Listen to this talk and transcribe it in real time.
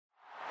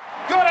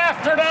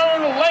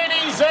afternoon,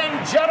 ladies and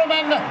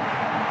gentlemen,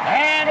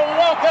 and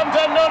welcome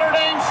to Notre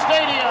Dame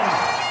Stadium.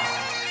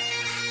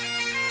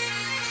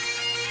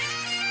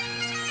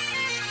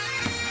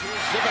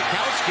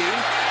 Zbikowski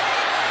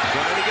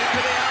trying to get to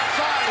the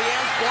outside. He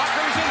has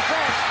blockers in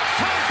front.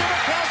 Tom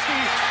Zbikowski,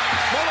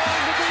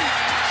 along the beat,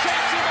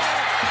 shakes him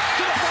off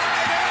to the 5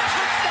 and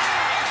touchdown.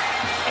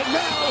 And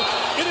now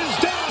it is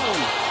down.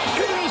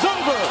 It is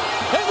over.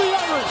 And the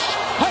Irish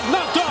have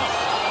knocked out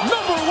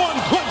number one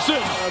Clemson.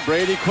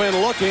 Brady Quinn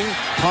looking,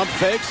 pump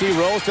fakes, he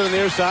rolls to the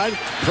near side,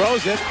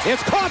 throws it,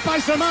 it's caught by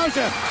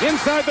Samaja,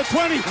 inside the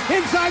 20,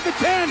 inside the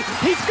 10,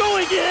 he's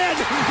going in,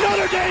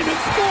 Notre Dame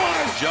has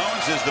scored!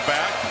 Jones is the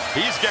back,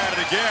 he's got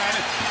it again,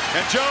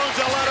 and Jones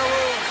a lot of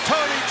room,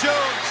 Tony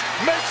Jones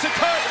makes a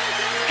cut,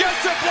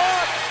 gets a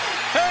block,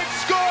 and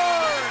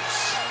scores!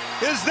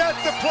 Is that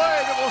the play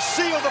that will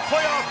seal the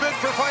playoff bid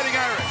for Fighting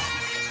Irish?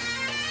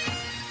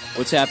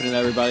 What's happening,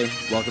 everybody?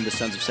 Welcome to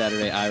Sons of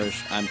Saturday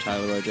Irish. I'm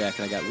Tyler Rojak,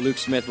 and I got Luke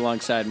Smith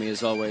alongside me,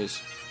 as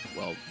always.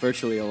 Well,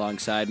 virtually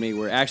alongside me.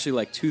 We're actually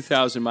like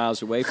 2,000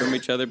 miles away from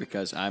each other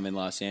because I'm in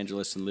Los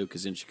Angeles and Luke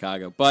is in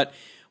Chicago. But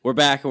we're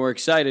back, and we're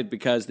excited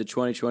because the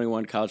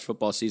 2021 college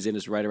football season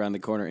is right around the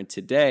corner. And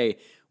today,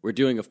 we're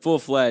doing a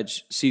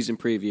full-fledged season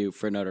preview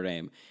for Notre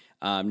Dame.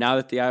 Now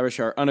that the Irish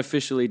are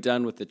unofficially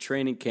done with the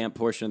training camp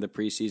portion of the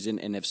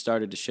preseason and have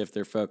started to shift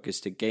their focus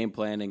to game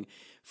planning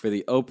for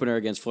the opener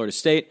against Florida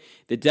State,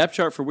 the depth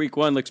chart for week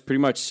one looks pretty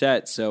much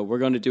set. So we're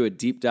going to do a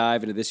deep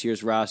dive into this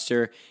year's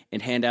roster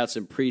and hand out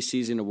some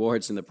preseason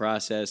awards in the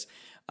process.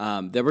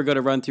 Then we're going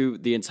to run through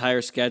the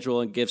entire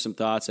schedule and give some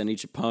thoughts on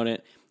each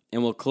opponent.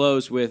 And we'll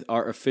close with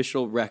our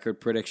official record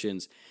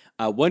predictions.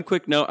 One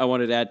quick note I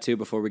wanted to add too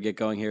before we get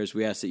going here is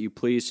we ask that you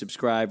please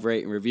subscribe,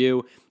 rate, and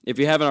review. If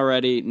you haven't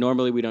already,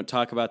 normally we don't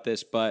talk about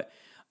this, but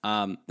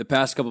the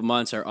past couple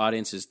months our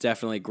audience has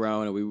definitely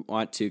grown, and we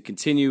want to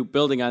continue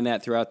building on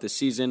that throughout the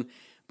season.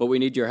 But we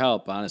need your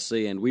help,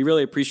 honestly, and we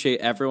really appreciate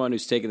everyone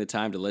who's taken the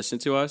time to listen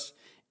to us,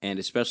 and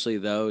especially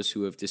those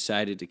who have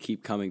decided to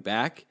keep coming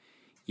back.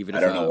 Even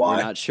if we're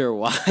not sure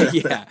why.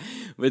 Yeah.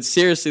 But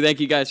seriously, thank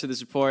you guys for the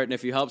support. And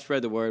if you help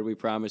spread the word, we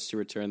promise to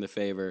return the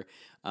favor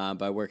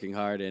by working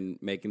hard and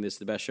making this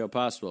the best show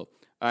possible.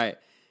 All right.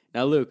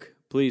 Now, Luke,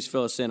 please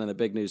fill us in on the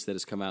big news that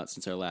has come out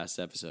since our last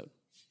episode.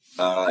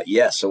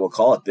 So we'll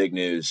call it big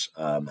news.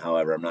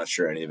 However, I'm not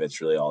sure any of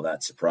it's really all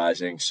that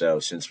surprising. So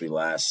since we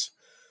last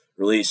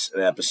released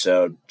an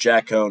episode,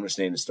 Jack Coan was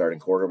named the starting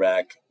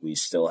quarterback. We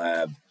still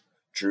have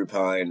Drew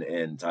Pyne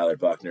and Tyler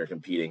Buchner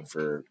competing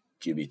for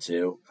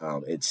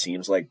QB2. It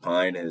seems like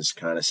Pyne has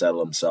kind of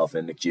settled himself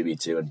into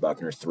QB2 and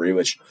Buchner 3,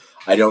 which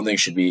I don't think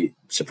should be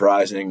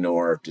surprising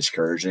nor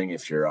discouraging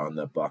if you're on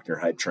the Buchner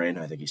hype train.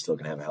 I think he's still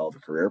going to have a hell of a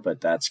career,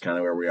 but that's kind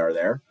of where we are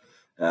there.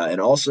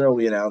 And also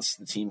we announced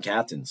the team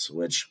captains,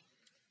 which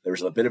there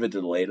was a bit of a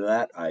delay to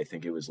that. I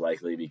think it was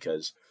likely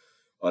because,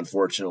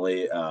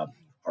 unfortunately,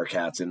 our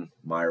captain,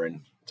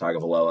 Myron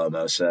Tagovailoa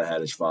Mosa,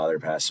 had his father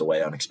pass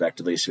away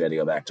unexpectedly, so we had to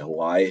go back to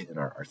Hawaii, and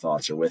our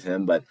thoughts are with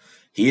him. But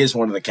he is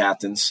one of the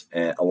captains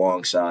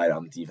alongside,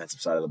 on the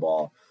defensive side of the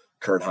ball,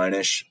 Kurt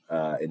Heinisch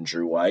and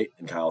Drew White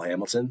and Kyle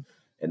Hamilton.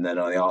 And then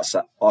on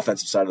the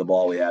offensive side of the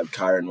ball, we have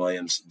Kyron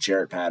Williams,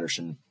 Jarrett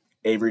Patterson,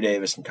 Avery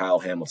Davis, and Kyle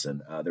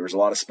Hamilton. There was a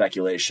lot of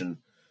speculation.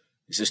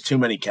 It's just too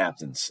many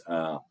captains.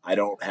 I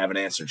don't have an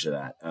answer to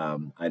that.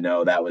 I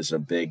know that was a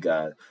big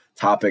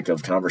topic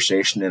of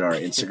conversation in our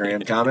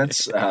Instagram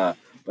comments.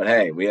 But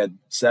hey, we had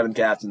 7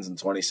 captains in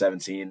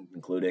 2017,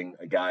 including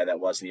a guy that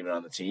wasn't even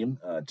on the team,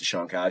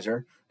 Deshaun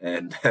Kaiser,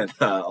 and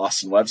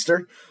Austin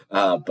Webster.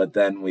 But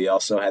then we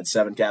also had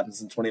 7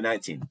 captains in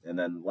 2019. And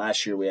then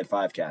last year we had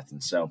 5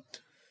 captains. So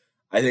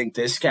I think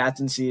this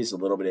captaincy is a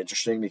little bit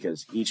interesting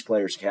because each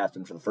player is a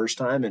captain for the first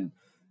time. And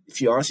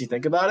if you honestly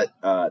think about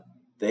it,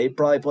 they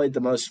probably played the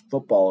most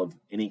football of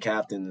any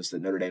captains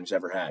that Notre Dame's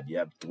ever had. You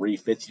have 3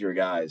 fifth-year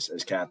guys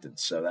as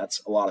captains. So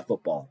that's a lot of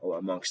football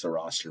amongst the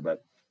roster.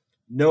 But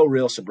no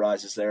real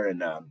surprises there,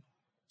 and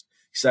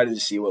excited to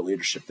see what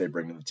leadership they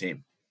bring to the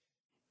team.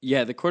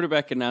 Yeah, the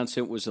quarterback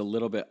announcement was a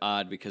little bit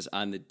odd because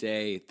on the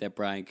day that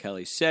Brian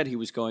Kelly said he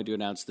was going to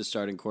announce the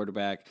starting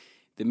quarterback,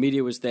 the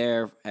media was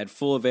there, had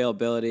full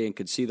availability, and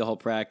could see the whole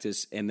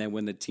practice. And then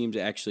when the teams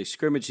actually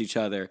scrimmaged each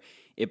other,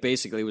 it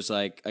basically was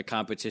like a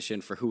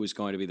competition for who was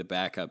going to be the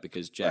backup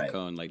because Jack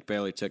Coan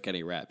barely took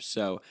any reps.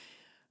 So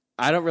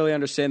I don't really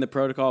understand the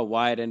protocol,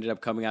 why it ended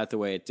up coming out the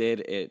way it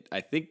did.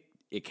 I think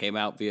it came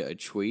out via a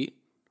tweet.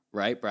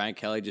 Right, Brian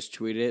Kelly just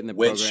tweeted it in the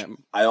program.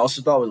 I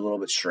also thought was a little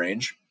bit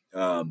strange,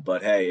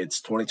 but hey,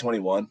 it's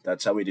 2021.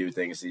 That's how we do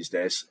things these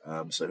days.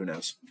 So who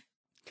knows?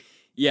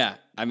 Yeah,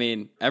 I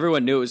mean,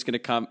 everyone knew it was going to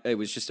come. It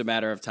was just a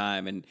matter of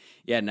time, and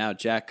yeah, now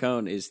Jack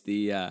Coan is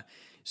the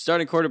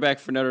starting quarterback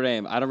for Notre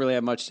Dame. I don't really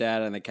have much to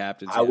add on the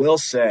captains. I will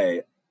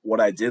say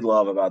what I did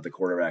love about the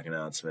quarterback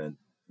announcement.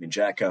 I mean,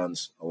 Jack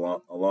Coan's a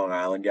Long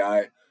Island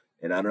guy.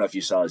 And I don't know if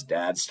you saw his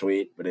dad's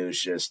tweet, but it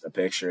was just a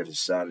picture of his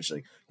son. It's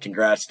like,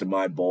 congrats to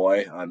my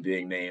boy on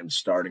being named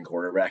starting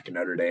quarterback in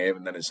Notre Dame.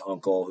 And then his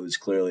uncle, who's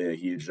clearly a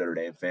huge Notre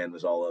Dame fan,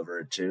 was all over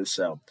it too.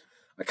 So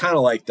I kind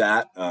of like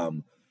that.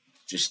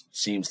 just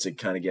seems to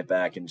kind of get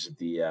back into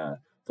the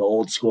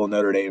old school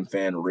Notre Dame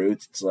fan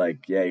roots. It's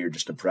like, yeah, you're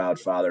just a proud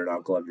father and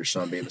uncle of your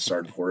son being the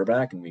starting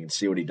quarterback, and we can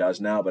see what he does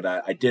now. But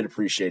I did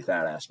appreciate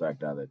that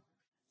aspect of it.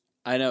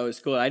 I know, it's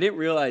cool. I didn't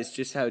realize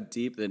just how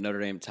deep the Notre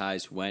Dame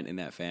ties went in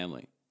that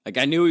family. Like,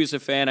 I knew he was a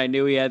fan. I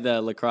knew he had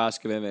the lacrosse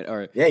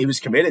commitment. Yeah, he was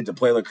committed to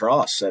play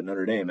lacrosse at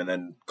Notre Dame. And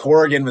then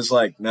Corrigan was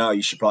like, no,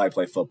 you should probably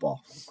play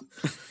football.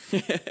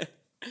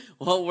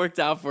 Well, it worked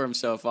out for him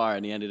so far,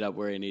 and he ended up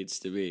where he needs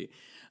to be.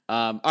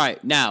 All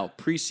right, now,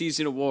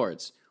 preseason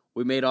awards.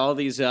 We made all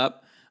these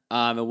up,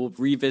 and we'll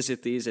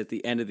revisit these at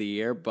the end of the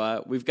year.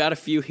 But we've got a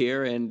few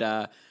here, and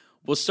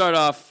we'll start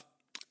off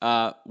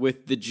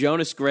with the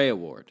Jonas Gray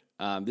Award.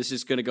 This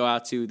is going to go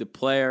out to the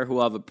player who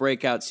will have a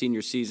breakout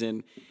senior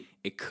season.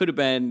 It could have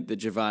been the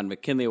Javon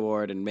McKinley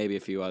Award and maybe a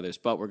few others,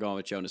 but we're going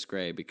with Jonas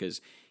Gray because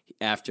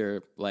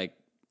after like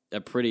a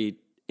pretty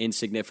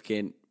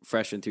insignificant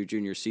freshman through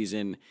junior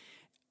season,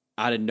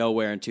 out of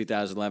nowhere in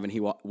 2011, he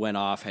went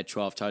off, had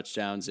 12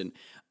 touchdowns, and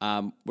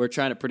we're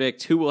trying to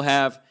predict who will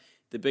have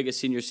the biggest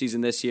senior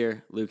season this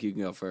year. Luke, you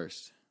can go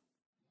first.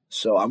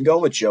 So I'm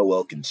going with Joe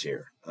Wilkins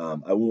here.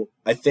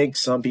 I think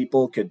some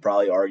people could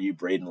probably argue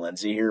Braden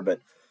Lindsey here,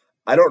 but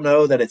I don't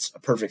know that it's a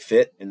perfect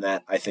fit in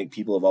that I think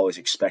people have always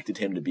expected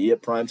him to be a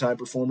primetime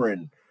performer.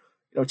 And,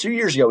 2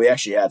 years ago, we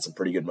actually had some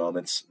pretty good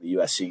moments. The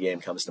USC game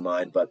comes to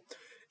mind. But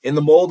in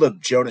the mold of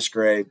Jonas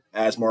Gray,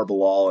 Asmar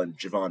Bilal, and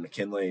Javon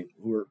McKinley,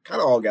 who were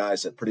kind of all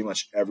guys that pretty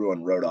much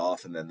everyone wrote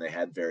off, and then they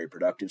had very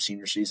productive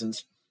senior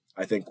seasons,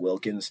 I think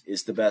Wilkins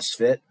is the best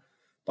fit.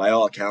 By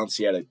all accounts,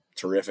 he had a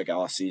terrific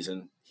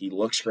offseason. He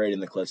looks great in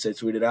the clips they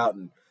tweeted out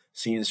and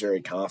seems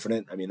very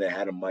confident. I mean, they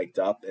had him mic'd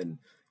up, and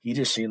he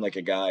just seemed like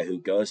a guy who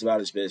goes about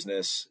his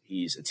business.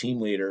 He's a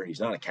team leader. He's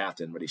not a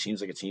captain, but he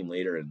seems like a team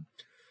leader. And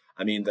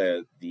I mean,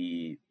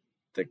 the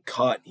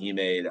cut he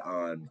made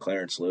on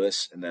Clarence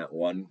Lewis in that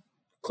one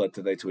clip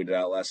that they tweeted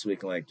out last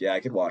week, I'm like, yeah, I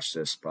could watch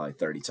this probably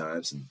 30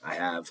 times, and I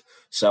have.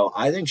 So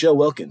I think Joe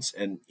Wilkins,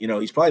 and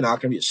he's probably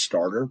not going to be a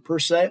starter per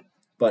se,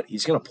 but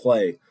he's going to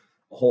play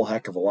a whole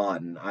heck of a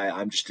lot, and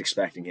I'm just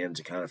expecting him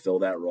to kind of fill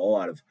that role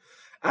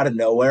out of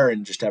nowhere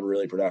and just have a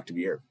really productive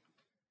year.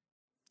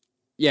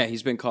 Yeah,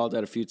 he's been called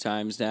out a few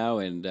times now,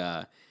 and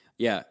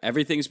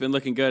everything's been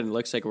looking good, and it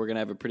looks like we're going to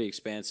have a pretty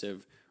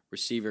expansive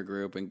receiver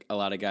group and a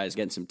lot of guys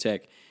getting some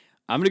tick.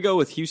 I'm going to go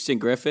with Houston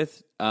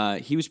Griffith.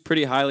 He was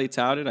pretty highly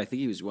touted. I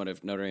think he was one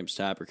of Notre Dame's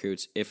top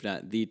recruits, if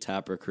not the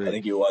top recruit. I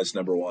think he was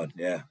number one,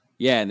 yeah.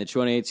 Yeah, in the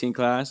 2018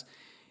 class.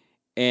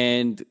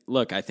 And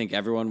look, I think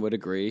everyone would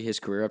agree his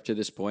career up to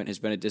this point has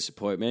been a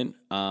disappointment.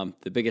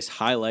 The biggest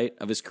highlight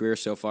of his career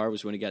so far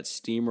was when he got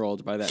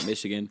steamrolled by that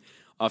Michigan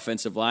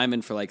offensive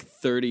lineman for like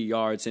 30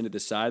 yards into the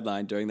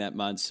sideline during that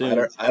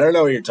monsoon. I don't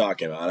know what you're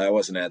talking about. I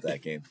wasn't at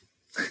that game.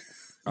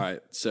 All right,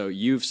 so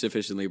you've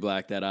sufficiently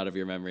blacked that out of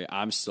your memory.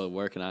 I'm still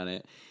working on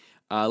it.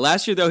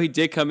 Last year, though, he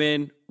did come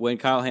in when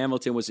Kyle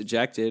Hamilton was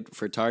ejected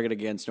for target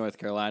against North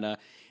Carolina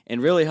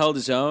and really held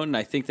his own. And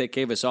I think that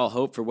gave us all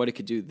hope for what he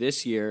could do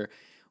this year,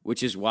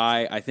 which is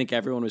why I think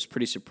everyone was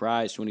pretty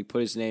surprised when he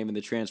put his name in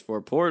the transfer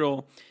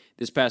portal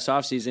this past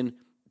offseason.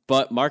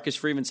 But Marcus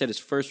Freeman said his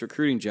first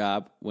recruiting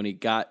job when he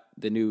got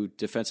the new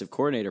defensive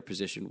coordinator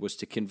position was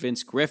to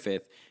convince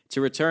Griffith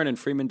to return, and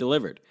Freeman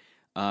delivered.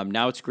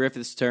 Now it's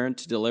Griffith's turn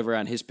to deliver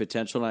on his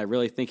potential, and I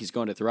really think he's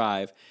going to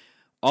thrive.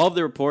 All of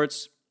the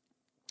reports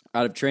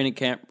out of training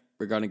camp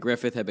regarding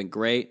Griffith have been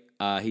great.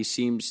 He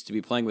seems to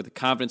be playing with a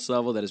confidence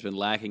level that has been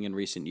lacking in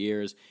recent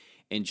years,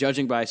 and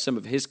judging by some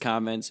of his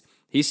comments,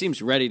 he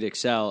seems ready to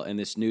excel in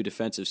this new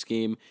defensive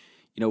scheme.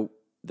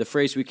 The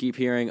phrase we keep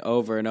hearing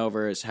over and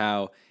over is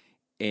how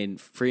in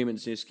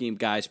Freeman's new scheme,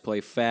 guys play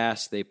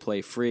fast, they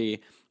play free.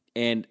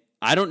 And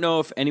I don't know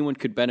if anyone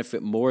could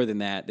benefit more than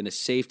that, than a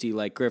safety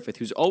like Griffith,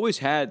 who's always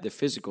had the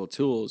physical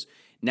tools.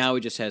 Now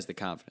he just has the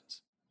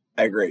confidence.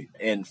 I agree.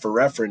 And for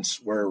reference,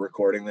 we're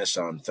recording this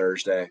on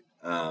Thursday.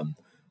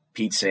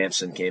 Pete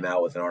Sampson came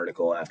out with an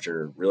article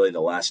after really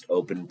the last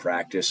open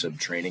practice of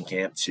training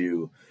camp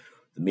to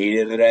the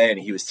media today, and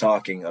he was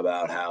talking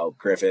about how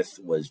Griffith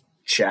was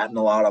chatting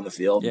a lot on the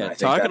field. Yeah, and I think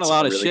talking that's a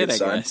lot a of really shit,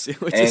 good I sign.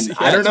 guess.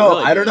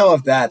 I don't know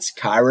if that's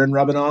Kyron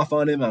rubbing off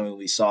on him. I mean,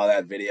 we saw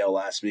that video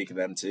last week of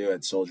them too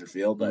at Soldier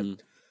Field, but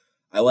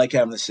I like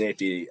having the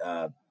safety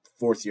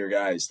fourth-year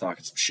guy who's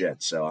talking some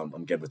shit, so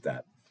I'm good with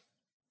that.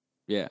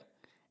 Yeah,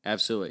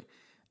 absolutely.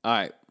 All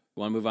right,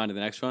 want to move on to the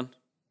next one?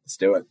 Let's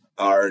do it.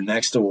 Our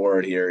next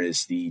award here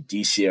is the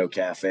DCO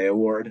Cafe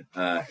Award.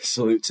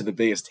 Salute to the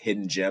biggest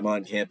hidden gem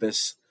on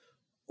campus,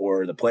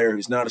 or the player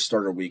who's not a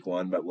starter week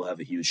one, but will have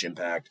a huge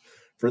impact.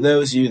 For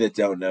those of you that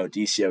don't know,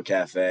 DCO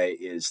Cafe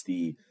is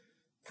the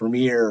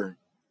premier,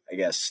 I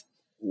guess,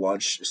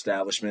 lunch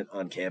establishment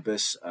on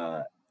campus.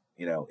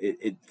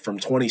 It from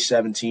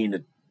 2016 to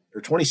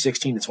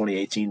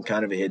 2018,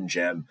 kind of a hidden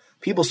gem.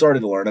 People started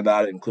to learn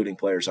about it, including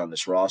players on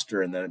this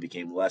roster, and then it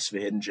became less of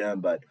a hidden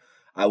gem, but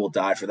I will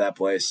die for that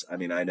place. I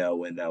mean, I know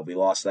when we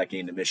lost that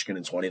game to Michigan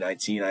in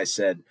 2019, I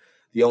said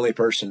the only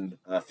person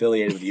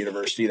affiliated with the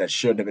university that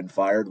shouldn't have been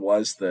fired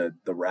was the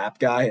rap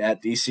guy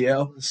at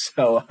DCO.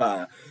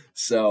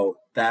 So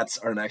that's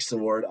our next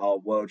award.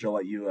 Woj,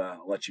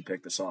 I'll let you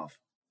pick this off.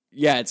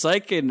 Yeah, it's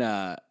like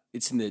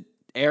it's in the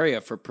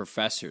area for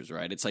professors,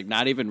 right? It's like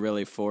not even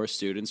really for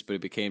students, but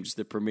it became just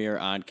the premier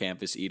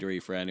on-campus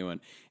eatery for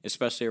anyone,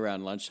 especially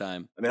around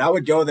lunchtime. I mean, I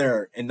would go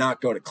there and not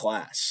go to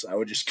class. I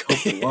would just go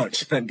for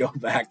lunch and then go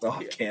back to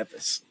off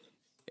campus.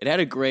 It had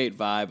a great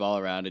vibe all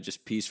around it,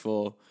 just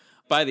peaceful.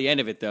 By the end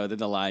of it, though, then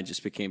the line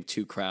just became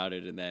too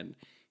crowded, and then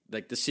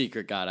like the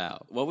secret got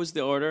out. What was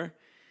the order?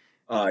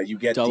 You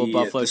get double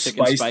buffalo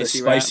chicken,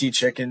 spicy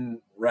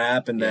chicken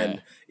wrap, and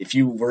then if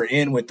you were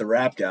in with the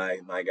wrap guy,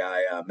 my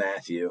guy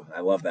Matthew,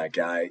 I love that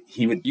guy.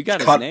 You got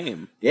his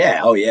name?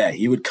 Yeah, oh yeah,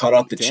 he would cut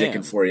up the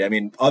chicken for you. I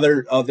mean,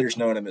 others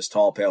know him as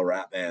Tall Pale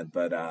Rap Man,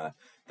 but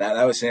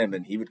that was him,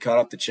 and he would cut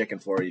up the chicken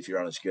for you if you're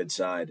on his good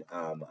side.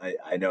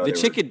 I know the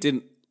chicken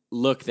didn't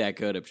look that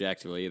good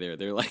objectively either.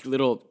 They're like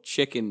little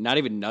chicken, not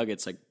even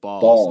nuggets, like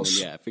balls.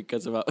 Yeah,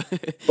 because of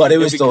but it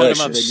was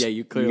delicious. Then,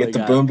 you clearly get the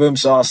boom boom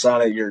sauce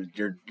on it.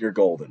 You're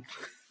golden.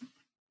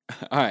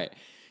 All right,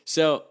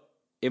 so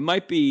it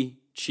might be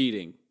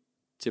cheating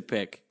to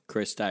pick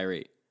Chris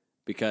Tyree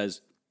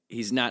because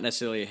he's not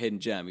necessarily a hidden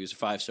gem. He was a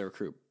 5-star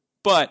recruit,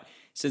 but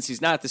since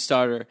he's not the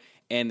starter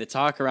and the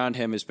talk around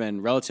him has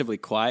been relatively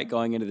quiet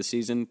going into the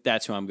season,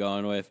 that's who I'm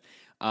going with.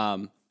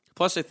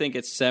 Plus, I think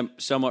it's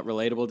somewhat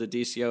relatable to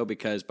DCO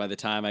because by the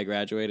time I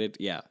graduated,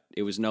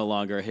 it was no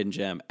longer a hidden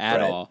gem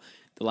at all.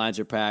 The lines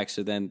are packed,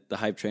 so then the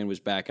hype train was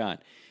back on.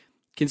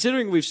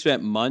 Considering we've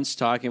spent months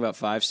talking about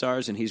 5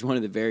 stars, and he's one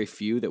of the very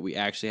few that we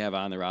actually have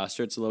on the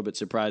roster, it's a little bit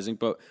surprising,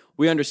 but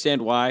we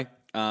understand why.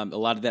 A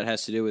lot of that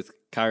has to do with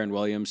Kyren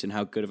Williams and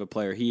how good of a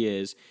player he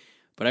is.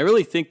 But I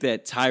really think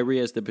that Tyree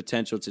has the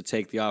potential to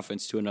take the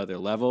offense to another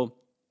level.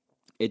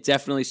 It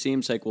definitely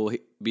seems like we'll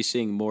be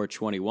seeing more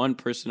 21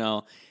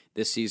 personnel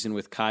this season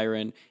with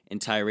Kyren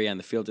and Tyree on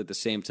the field at the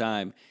same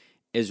time,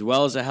 as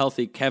well as a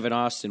healthy Kevin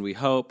Austin, we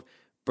hope,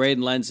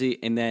 Braden Lenzy,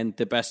 and then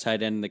the best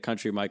tight end in the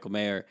country, Michael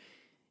Mayer.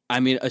 I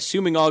mean,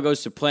 assuming all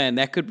goes to plan,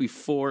 that could be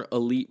 4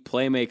 elite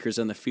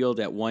playmakers on the field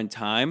at one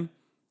time.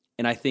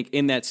 And I think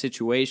in that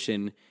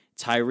situation,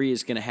 Tyree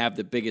is going to have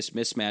the biggest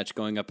mismatch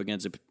going up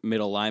against a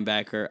middle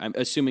linebacker. I'm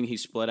assuming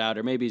he's split out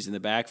or maybe he's in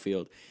the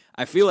backfield.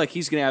 I feel like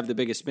he's going to have the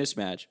biggest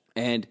mismatch.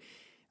 And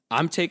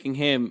I'm taking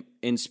him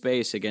in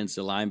space against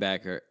a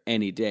linebacker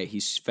any day.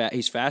 He's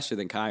faster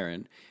than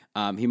Kyren.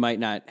 He might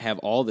not have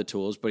all the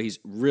tools, but he's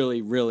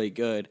really, really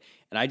good.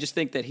 And I just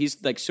think that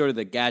he's like sort of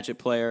the gadget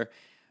player.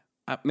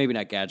 Maybe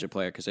not gadget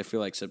player because I feel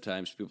like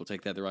sometimes people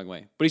take that the wrong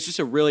way. But he's just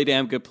a really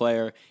damn good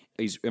player.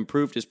 He's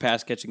improved his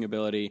pass-catching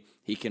ability.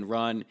 He can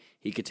run.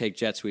 He could take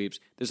jet sweeps.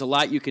 There's a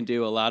lot you can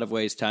do, a lot of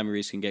ways Tommy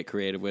Rees can get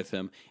creative with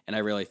him. And I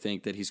really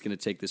think that he's going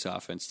to take this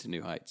offense to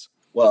new heights.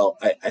 Well,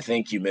 I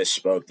think you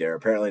misspoke there.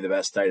 Apparently the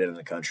best tight end in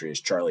the country is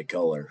Charlie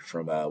Kohler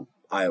from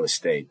Iowa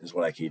State is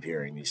what I keep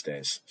hearing these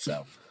days.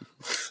 So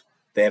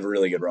they have a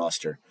really good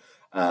roster.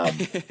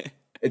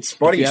 It's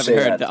funny you say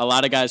heard, that. A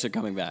lot of guys are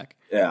coming back.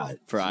 Yeah,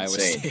 for Iowa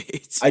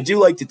State. I do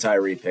like the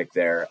Tyree pick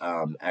there.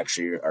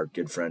 Actually, our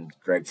good friend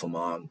Greg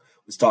Flamong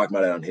was talking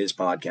about it on his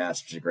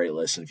podcast, which is a great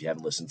listen if you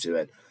haven't listened to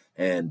it.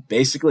 And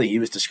basically he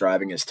was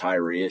describing as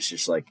Tyree as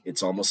just like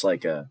it's almost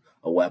like a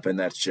weapon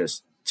that's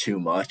just too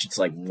much. It's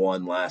like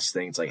one last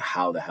thing. It's like,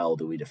 how the hell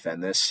do we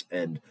defend this?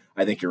 And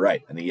I think you're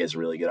right. I think he has a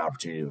really good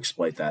opportunity to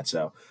exploit that.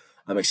 So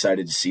I'm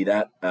excited to see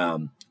that.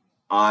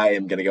 I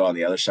am going to go on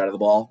the other side of the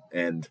ball,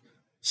 and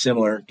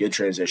similar, good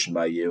transition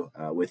by you.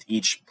 With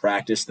each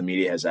practice the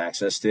media has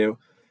access to,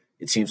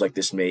 it seems like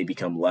this may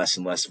become less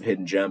and less of a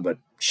hidden gem, but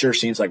sure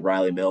seems like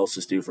Riley Mills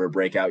is due for a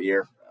breakout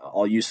year.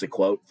 I'll use the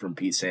quote from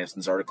Pete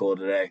Sampson's article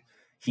today.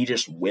 He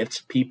just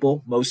whipped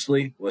people,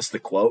 mostly, was the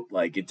quote.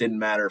 Like, it didn't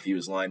matter if he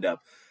was lined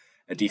up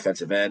at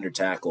defensive end or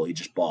tackle, he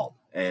just balled.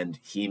 And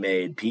he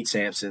made Pete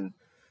Sampson,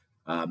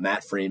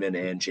 Matt Freeman,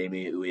 and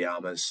Jamie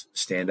Uyama's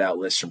standout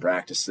lists from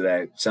practice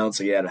today. Sounds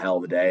like he had a hell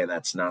of a day, and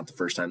that's not the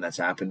first time that's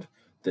happened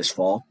this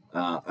fall,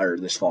 or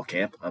this fall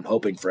camp. I'm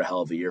hoping for a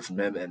hell of a year from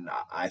him, and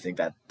I think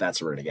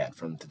that's what we're going to get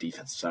from the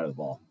defensive side of the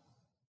ball.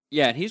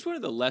 Yeah, and he's one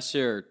of the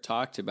lesser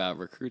talked about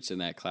recruits in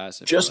that class.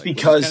 Just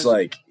because,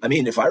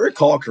 if I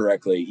recall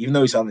correctly, even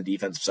though he's on the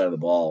defensive side of the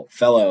ball,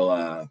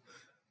 fellow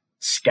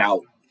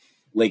scout,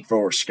 Lake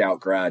Forest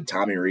scout grad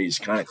Tommy Rees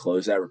kind of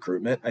closed that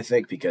recruitment, I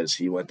think, because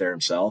he went there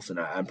himself, and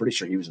I'm pretty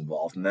sure he was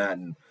involved in that.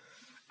 And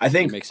I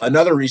think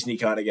another reason he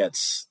kind of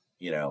gets,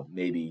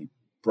 maybe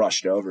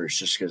brushed over is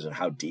just because of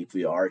how deep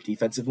we are at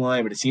defensive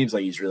line, but it seems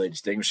like he's really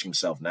distinguishing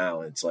himself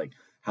now. It's like,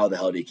 how the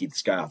hell do you keep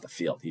this guy off the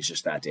field? He's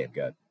just that damn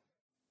good.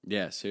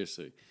 Yeah,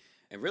 seriously.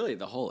 And really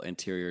the whole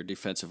interior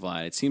defensive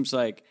line. It seems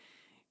like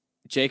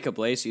Jacob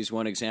Lacey is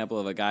one example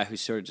of a guy who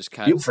sort of just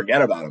kind of... You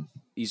forget about him.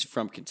 He's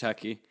from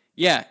Kentucky.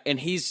 Yeah, and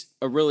he's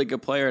a really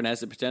good player and has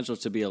the potential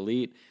to be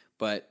elite,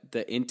 but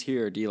the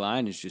interior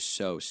D-line is just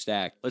so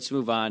stacked. Let's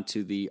move on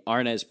to the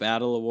Arnaz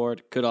Battle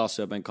Award. Could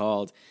also have been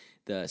called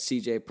the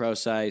C.J.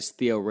 Prosise,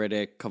 Theo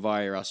Riddick,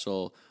 Kavari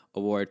Russell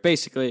Award.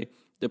 Basically,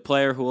 the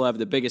player who will have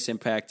the biggest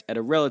impact at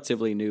a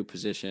relatively new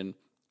position.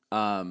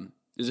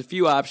 There's a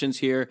few options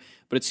here,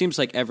 but it seems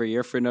like every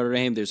year for Notre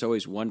Dame, there's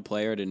always one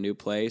player at a new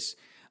place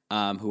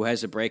who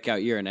has a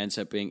breakout year and ends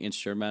up being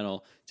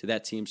instrumental to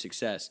that team's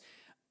success.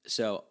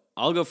 So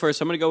I'll go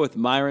first. I'm going to go with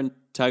Myron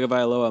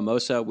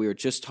Tagovailoa-Amosa. We were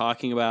just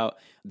talking about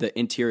the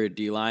interior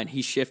D-line.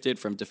 He shifted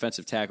from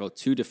defensive tackle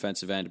to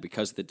defensive end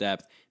because of the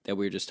depth that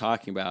we were just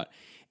talking about.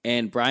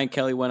 And Brian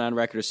Kelly went on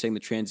record as saying the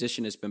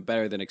transition has been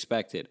better than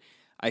expected.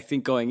 I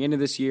think going into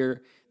this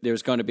year,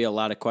 there's going to be a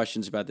lot of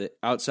questions about the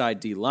outside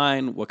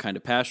D-line. What kind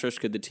of pass rush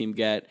could the team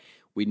get?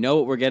 We know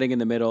what we're getting in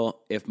the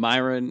middle. If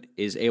Myron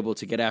is able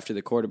to get after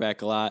the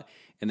quarterback a lot,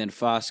 and then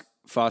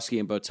Foskey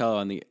and Botello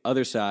on the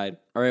other side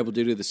are able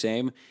to do the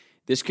same,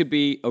 this could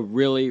be a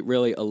really,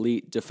 really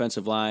elite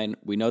defensive line.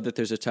 We know that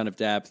there's a ton of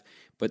depth,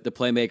 but the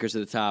playmakers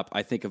at the top,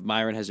 I think if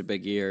Myron has a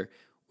big year,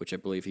 which I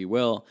believe he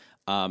will,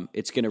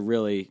 it's going to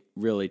really,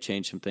 really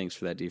change some things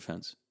for that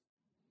defense.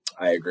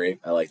 I agree.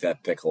 I like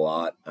that pick a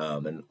lot.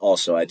 And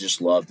also, I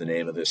just love the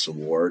name of this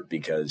award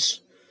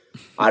because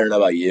I don't know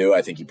about you.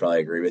 I think you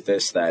probably agree with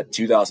this, that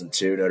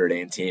 2002 Notre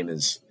Dame team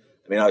is,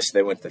 I mean, obviously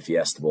they went to the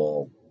Fiesta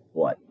Bowl,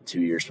 2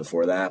 years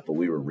before that, but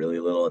we were really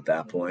little at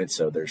that point.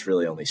 So there's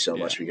really only so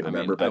much we can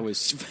remember. But I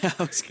was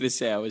going to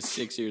say I was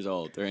 6 years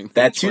old during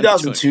that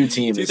 2002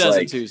 team.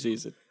 2002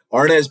 season.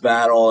 Arnaz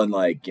Battle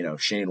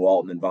and Shane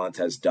Walton and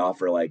Vontez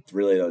Duff are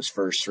really those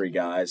first three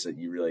guys that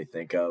you really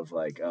think of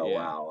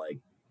wow.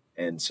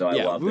 And so I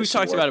love this. We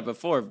talked about it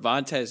before.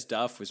 Vontez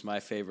Duff was my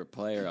favorite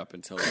player up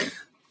until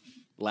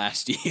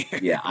last year.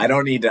 Yeah, I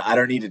don't need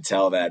to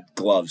tell that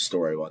glove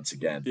story once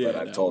again, but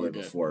I've told it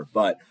before.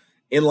 But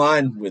in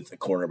line with the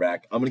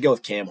cornerback, I'm going to go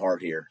with Cam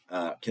Hart here.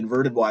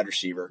 Converted wide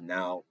receiver,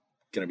 now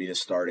going to be the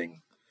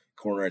starting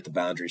corner at the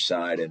boundary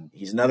side. And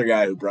he's another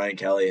guy who Brian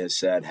Kelly has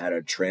said had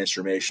a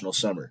transformational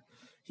summer.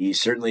 He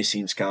certainly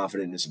seems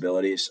confident in his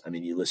abilities. I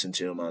mean, you listen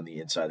to him on the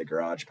Inside the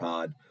Garage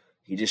pod.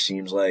 He just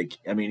seems like,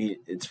 I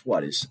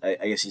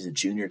guess he's a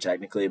junior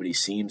technically, but he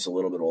seems a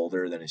little bit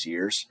older than his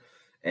years.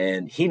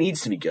 And he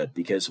needs to be good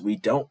because we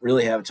don't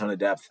really have a ton of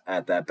depth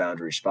at that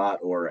boundary spot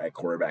or at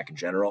quarterback in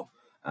general.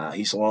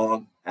 He's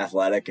long,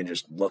 athletic, and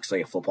just looks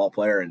like a football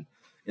player. And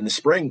in the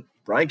spring,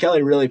 Brian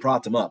Kelly really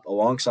propped him up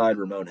alongside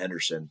Ramon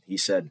Henderson. He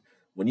said,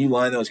 when you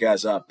line those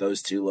guys up,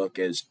 those two look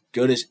as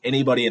good as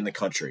anybody in the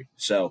country.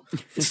 So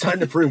it's time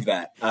to prove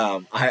that.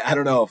 I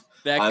don't know if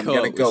I'm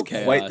going to go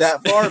quite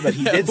that far, but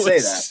he did say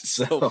that.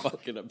 So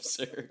fucking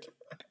absurd.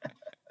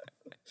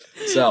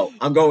 So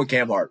I'm going with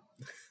Cam Hart.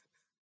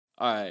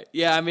 All right.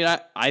 Yeah, I mean,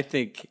 I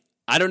think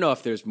 – I don't know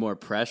if there's more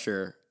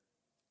pressure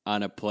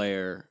on a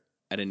player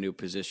at a new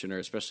position or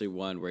especially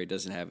one where he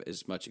doesn't have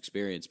as much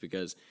experience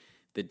because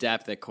the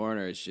depth at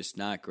corner is just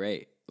not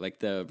great. Like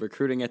the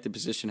recruiting at the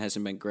position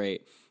hasn't been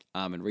great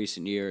in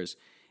recent years.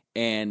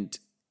 And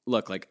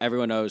look, like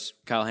everyone knows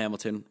Kyle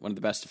Hamilton, one of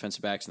the best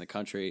defensive backs in the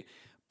country,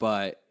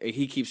 but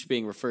he keeps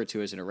being referred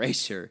to as an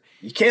eraser.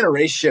 You can't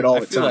erase shit all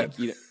the time.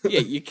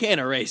 You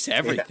can't erase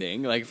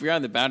everything. Yeah. Like if you're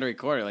on the boundary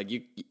corner, like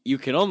you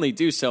can only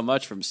do so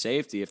much from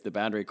safety if the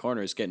boundary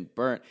corner is getting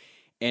burnt.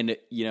 And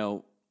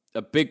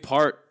a big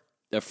part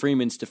of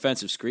Freeman's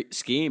defensive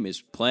scheme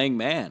is playing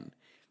man,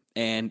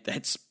 and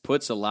that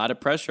puts a lot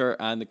of pressure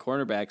on the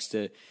cornerbacks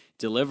to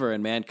deliver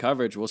in man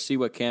coverage. We'll see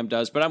what Cam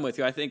does, but I'm with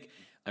you. He's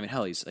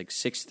like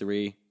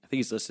 6'3". I think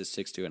he's listed as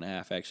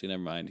 6'2.5". Actually,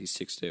 never mind. He's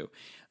 6'2".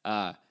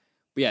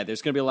 But yeah,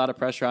 there's going to be a lot of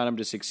pressure on him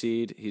to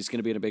succeed. He's going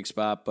to be in a big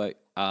spot, but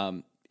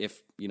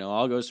if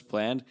all goes to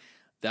plan,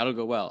 that'll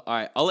go well. All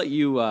right, I'll let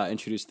you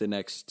introduce the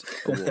next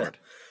award.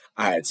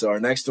 All right, so our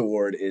next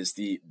award is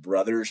the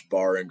Brothers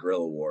Bar and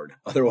Grill Award,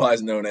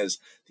 otherwise known as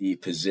the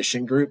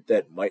position group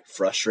that might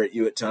frustrate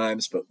you at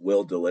times, but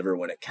will deliver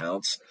when it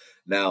counts.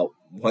 Now,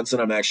 once that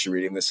I'm actually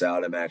reading this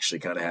out, I'm actually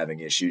kind of having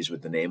issues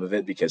with the name of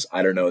it because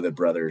I don't know the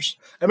brothers.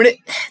 I mean, it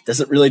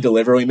doesn't really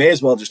deliver. We may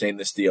as well just name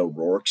this the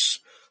O'Rourke's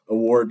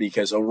Award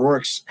because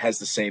O'Rourke's has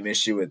the same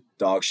issue with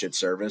dog shit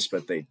service,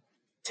 but they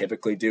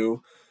typically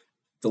do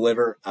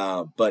deliver.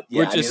 But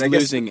yeah, we're just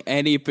losing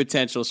any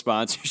potential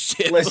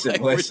sponsorship.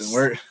 Listen,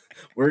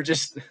 we're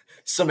just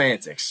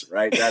semantics,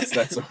 right? That's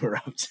what we're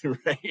up to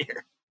right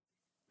here.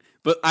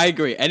 But I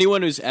agree.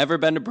 Anyone who's ever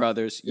been to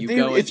Brothers,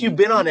 if you've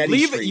been on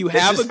Eddie Street, you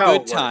have a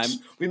good time.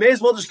 We may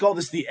as well just call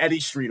this the Eddie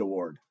Street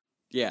Award.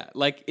 Yeah,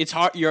 like it's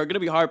hard. You're going to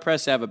be hard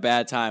pressed to have a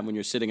bad time when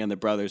you're sitting on the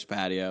Brothers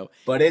patio.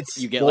 But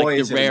you get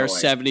like the rare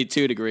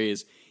 72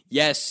 degrees.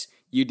 Yes,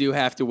 you do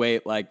have to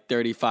wait like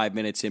 35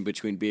 minutes in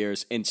between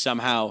beers, and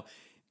somehow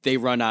they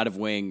run out of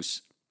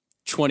wings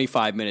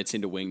 25 minutes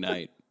into wing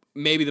night.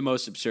 Maybe the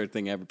most absurd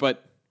thing ever.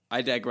 But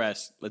I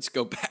digress. Let's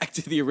go back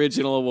to the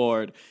original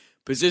award.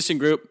 Position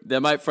group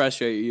that might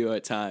frustrate you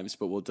at times,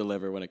 but will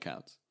deliver when it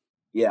counts.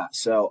 Yeah,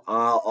 so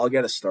I'll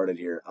get us started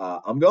here.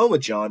 I'm going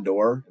with John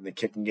Doerr in the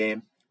kicking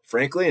game.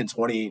 Frankly, in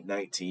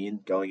 2019,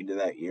 going into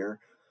that year,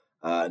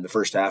 in the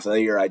first half of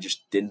that year, I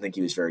just didn't think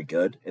he was very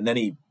good. And then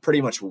he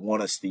pretty much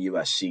won us the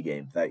USC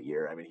game that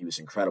year. I mean, he was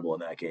incredible in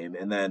that game.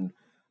 And then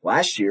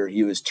last year,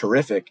 he was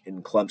terrific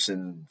in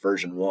Clemson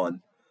version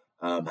 1.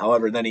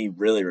 However, then he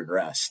really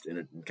regressed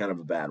in kind of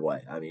a bad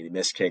way. I mean, he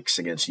missed kicks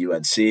against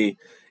UNC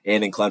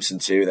and in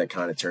Clemson too that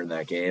kind of turned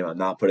that game. I'm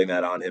not putting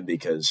that on him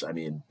because, I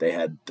mean, they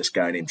had this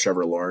guy named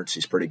Trevor Lawrence.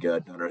 He's pretty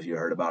good. I don't know if you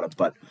heard about him,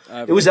 but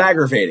it was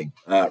aggravating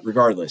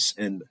regardless.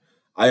 And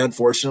I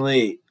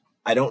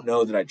don't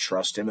know that I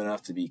trust him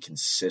enough to be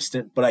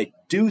consistent, but I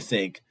do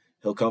think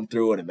he'll come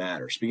through when it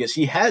matters because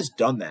he has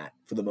done that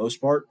for the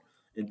most part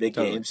in big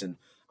games. And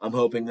I'm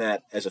hoping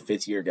that as a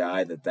fifth-year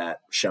guy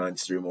that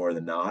shines through more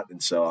than not,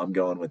 and so I'm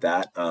going with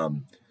that.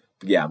 I'm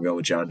going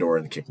with John Doerr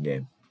in the kicking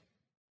game.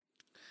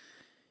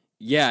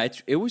 Yeah,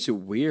 it was a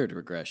weird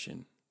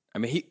regression. I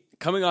mean, he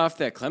coming off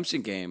that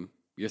Clemson game,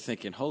 you're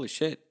thinking, holy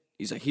shit,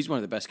 he's one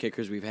of the best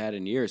kickers we've had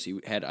in years. He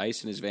had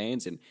ice in his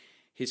veins, and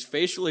his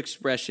facial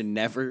expression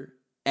never,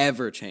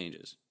 ever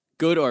changes,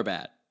 good or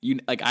bad.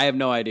 I have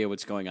no idea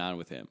what's going on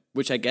with him,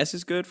 which I guess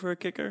is good for a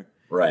kicker.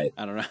 Right.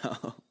 I don't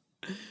know.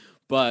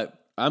 But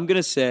I'm going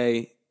to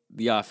say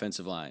the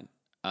offensive line.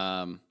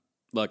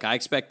 Look, I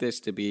expect this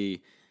to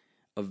be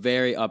a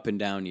very up and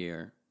down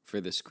year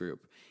for this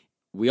group.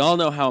 We all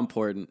know how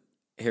important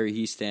Harry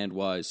Hiestand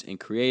was in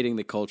creating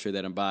the culture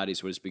that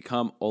embodies what has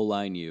become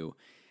O-Line U.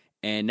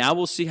 And now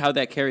we'll see how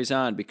that carries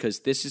on because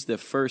this is the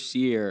first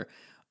year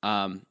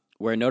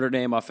where Notre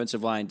Dame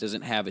offensive line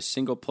doesn't have a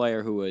single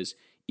player who has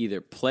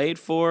either played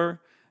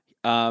for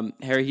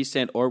Harry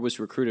Hiestand or was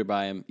recruited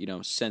by him,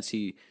 since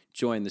he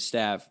joined the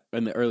staff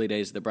in the early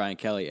days of the Brian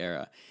Kelly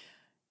era.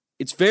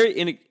 It's very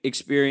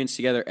inexperienced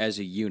together as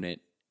a unit,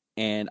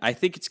 and I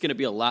think it's going to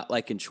be a lot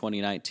like in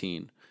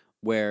 2019,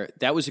 where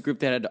that was a group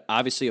that had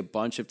obviously a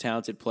bunch of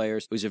talented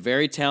players. It was a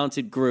very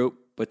talented group,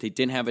 but they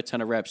didn't have a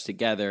ton of reps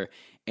together,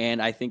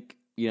 and I think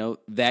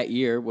that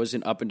year was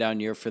an up and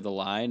down year for the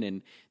line,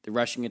 and the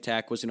rushing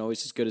attack wasn't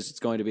always as good as it's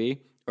going to be,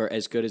 or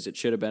as good as it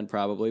should have been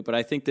probably, but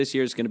I think this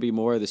year is going to be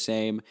more of the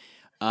same.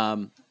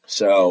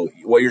 So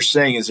what you're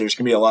saying is there's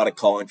going to be a lot of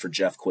calling for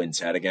Jeff Quinn's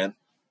head again?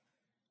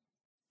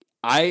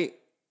 I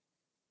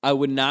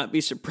would not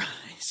be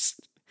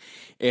surprised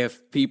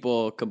if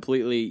people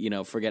completely,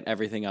 forget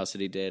everything else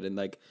that he did. And,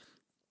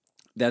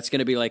 that's going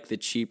to be, the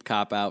cheap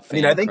cop-out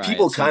fan. I think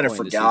people kind of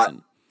forgot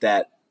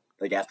that,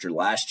 after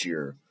last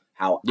year,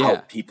 how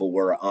out people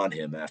were on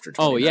him after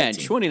 2019. Oh, yeah, in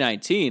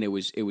 2019, it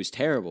was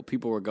terrible.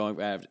 People were going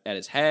at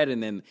his head,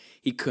 and then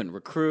he couldn't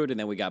recruit, and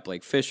then we got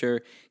Blake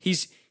Fisher.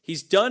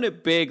 He's done a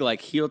big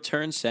heel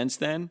turn since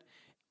then.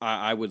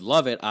 I would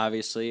love it,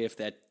 obviously, if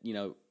that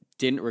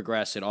didn't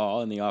regress at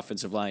all and the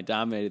offensive line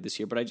dominated this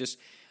year. But I'm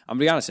gonna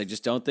be honest, I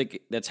just don't think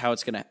that's how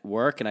it's gonna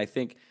work. And I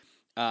think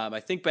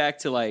back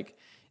to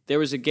there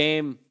was a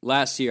game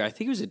last year, I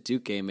think it was a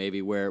Duke game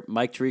maybe, where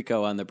Mike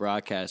Tirico on the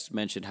broadcast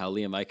mentioned how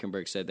Liam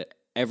Eichenberg said that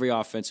every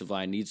offensive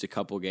line needs a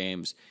couple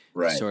games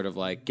to sort of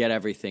get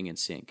everything in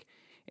sync.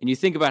 And you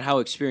think about how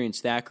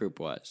experienced that group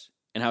was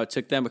and how it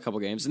took them a couple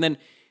games, and then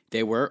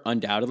they were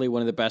undoubtedly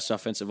one of the best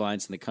offensive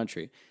lines in the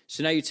country.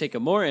 So now you take a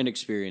more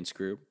inexperienced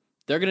group,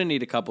 they're going to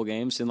need a couple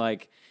games. And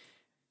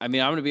I'm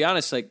going to be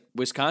honest,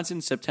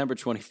 Wisconsin, September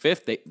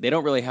 25th, they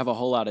don't really have a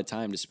whole lot of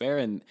time to spare.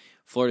 And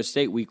Florida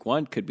State week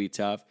 1 could be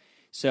tough.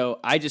 So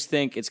I just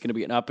think it's going to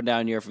be an up and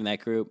down year from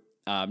that group.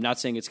 I'm not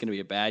saying it's going to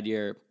be a bad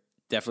year.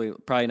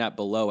 Definitely probably not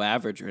below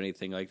average or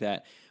anything like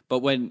that. But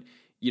when,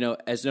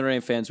 as Notre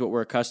Dame fans, what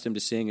we're accustomed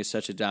to seeing is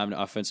such a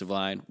dominant offensive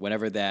line,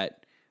 whenever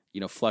that,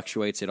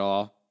 fluctuates at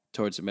all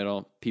towards the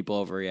middle,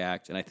 people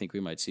overreact. And I think we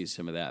might see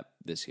some of that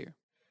this year.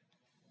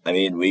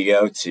 We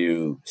go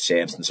to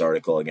Sampson's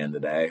article again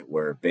today,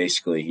 where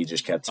basically he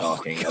just kept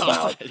talking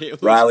about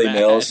Riley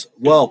Mills.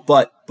 Well,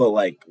 but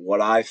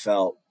what I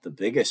felt the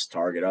biggest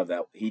target of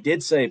that, he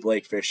did say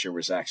Blake Fisher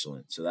was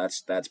excellent, so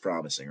that's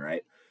promising,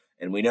 right?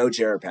 And we know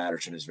Jared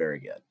Patterson is very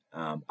good.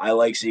 I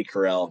like Zeke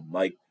Correll.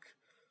 Mike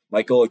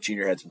Golick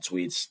Jr. had some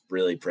tweets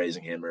really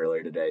praising him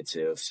earlier today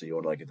too, so you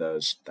want to look at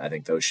those. I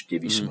think those should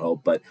give you some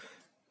hope. But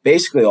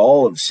basically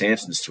all of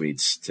Sampson's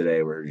tweets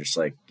today were just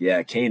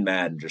Kane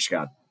Madden just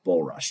got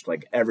bull rushed,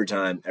 every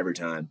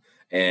time.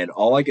 And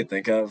all I could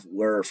think of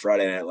were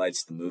Friday Night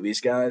Lights, the movies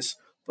guys.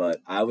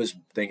 But I was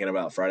thinking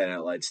about Friday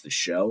Night Lights, the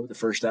show, the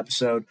first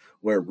episode,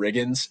 where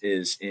Riggins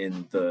is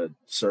in the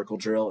circle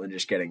drill and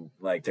just getting,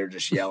 they're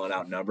just yelling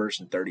out numbers,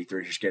 and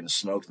 33 just getting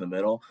smoked in the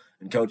middle.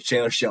 And Coach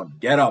Taylor's shouting,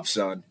 "Get up,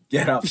 son.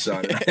 Get up,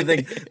 son." And I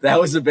think that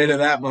was a bit of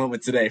that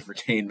moment today for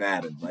Kane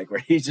Madden, where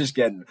he's just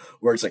getting,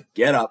 where it's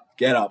get up,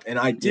 get up.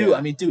 And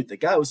dude, the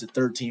guy was a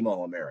third-team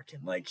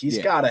All-American. He's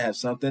got to have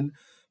something.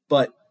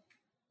 But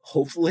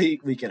hopefully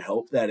we can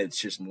hope that it's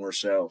just more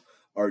so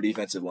our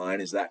defensive line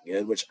is that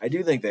good, which I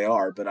do think they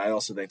are, but I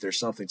also think there's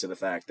something to the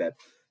fact that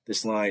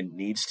this line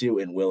needs to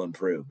and will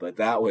improve. But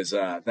that was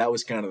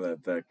kind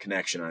of the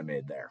connection I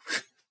made there.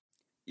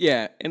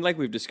 Yeah, and like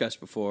we've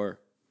discussed before,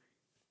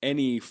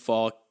 any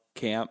fall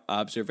camp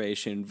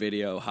observation,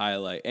 video,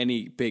 highlight,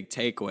 any big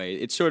takeaway,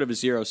 it's sort of a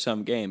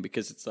zero-sum game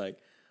because it's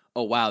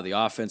oh, wow, the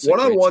offense.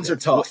 One-on-ones are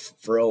tough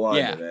for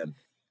O-line, man.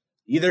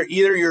 Either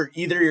you're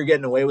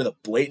getting away with a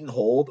blatant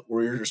hold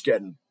or you're just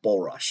getting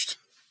bull rushed.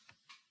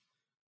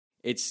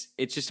 It's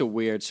just a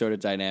weird sort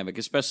of dynamic,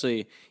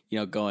 especially,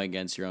 going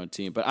against your own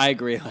team. But I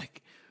agree,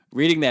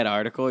 reading that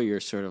article, you're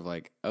sort of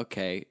like,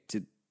 okay,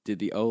 did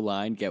the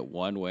O-line get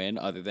one win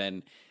other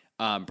than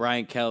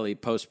Brian Kelly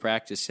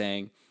post-practice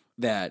saying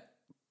that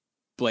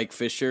Blake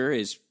Fisher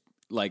is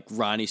like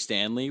Ronnie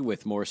Stanley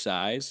with more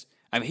size?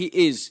 I mean, he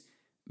is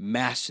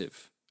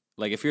massive.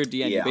 Like, if you're a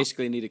DN, you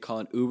basically need to call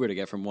an Uber to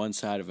get from one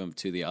side of him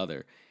to the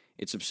other.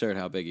 It's absurd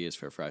how big he is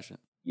for a freshman.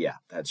 Yeah,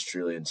 that's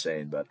truly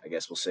insane, but I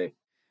guess we'll see.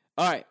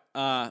 All right,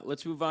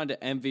 let's move on to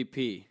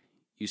MVP.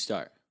 You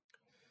start.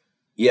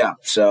 Yeah,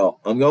 so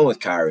I'm going with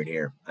Kyren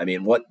here. I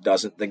mean, what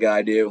doesn't the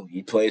guy do?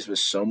 He plays with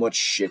so much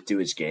shit to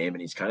his game,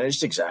 and he's kind of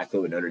just exactly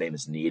what Notre Dame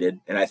has needed.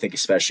 And I think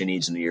especially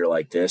needs in a year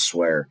like this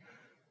where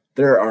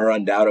there are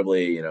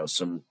undoubtedly,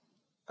 some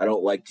 – I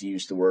don't like to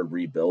use the word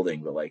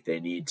rebuilding, but, like, they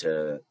need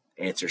to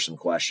answer some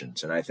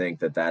questions. And I think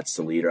that that's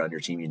the leader on your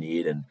team you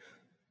need. And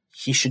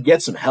he should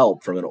get some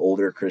help from an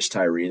older Chris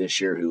Tyree this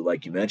year who,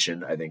 like you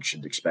mentioned, I think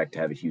should expect to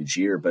have a huge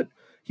year. But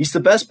he's the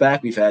best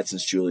back we've had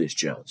since Julius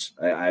Jones.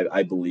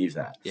 I believe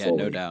that. Yeah,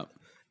 fully. No doubt.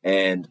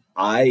 And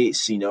I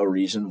see no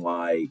reason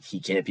why he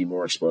can't be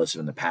more explosive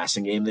in the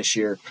passing game this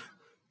year.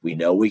 We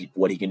know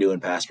what he can do in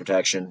pass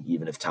protection,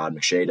 even if Todd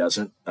McShay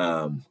doesn't.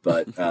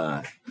 But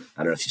I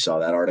don't know if you saw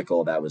that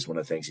article. That was one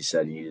of the things he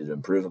said he needed to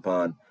improve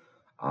upon.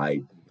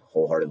 I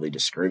wholeheartedly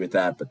disagree with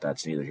that, but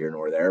that's neither here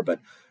nor there. But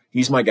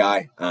he's my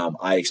guy.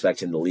 I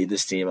expect him to lead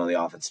this team on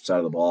the offensive side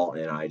of the ball,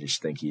 and I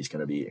just think he's going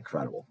to be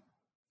incredible.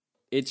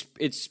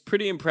 It's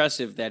pretty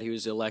impressive that he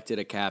was elected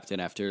a captain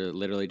after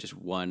literally just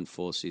one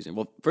full season.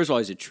 Well, first of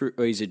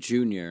all, he's a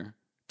junior,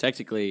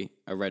 technically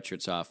a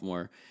redshirt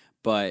sophomore,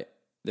 but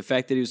the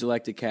fact that he was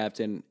elected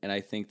captain, and I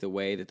think the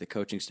way that the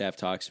coaching staff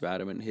talks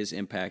about him and his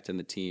impact on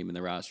the team and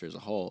the roster as a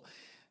whole,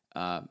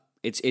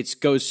 it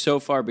goes so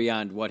far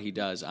beyond what he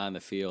does on the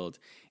field.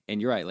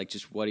 And you're right, like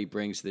just what he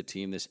brings to the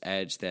team, this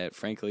edge that,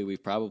 frankly,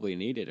 we've probably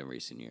needed in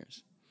recent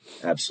years.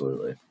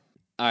 Absolutely.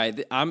 All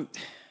right, I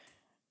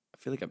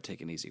feel like I'm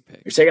taking easy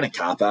picks. You're taking a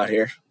cop out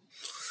here?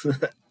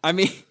 I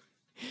mean,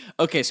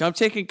 okay, so I'm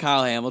taking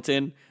Kyle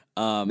Hamilton.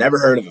 Never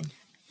heard of him.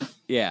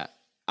 Yeah.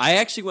 I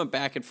actually went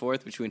back and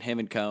forth between him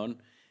and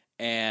Cone,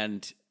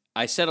 and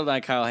I settled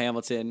on Kyle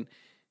Hamilton.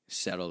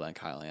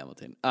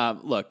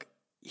 Look,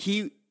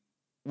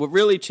 what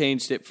really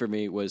changed it for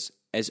me was,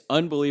 as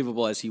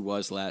unbelievable as he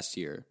was last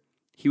year,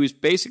 he was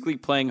basically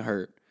playing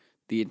hurt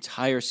the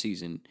entire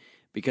season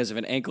because of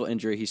an ankle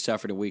injury he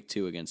suffered in week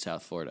 2 against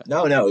South Florida.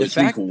 No, it was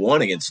week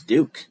 1 against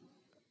Duke.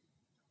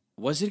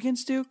 Was it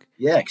against Duke?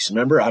 Yeah, because I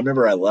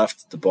remember I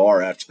left the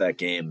bar after that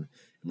game,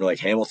 and we're like,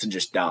 Hamilton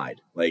just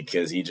died, like,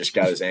 because he just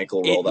got his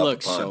ankle rolled up. It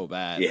looked so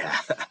bad. Yeah.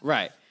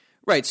 Right.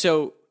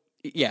 So,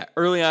 yeah,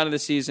 early on in the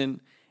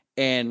season,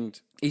 and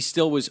he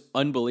still was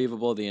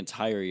unbelievable the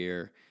entire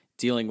year,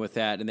 dealing with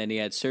that, and then he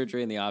had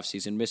surgery in the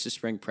offseason, missed his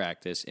spring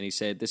practice, and he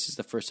said this is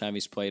the first time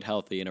he's played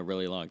healthy in a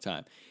really long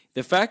time.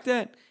 The fact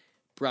that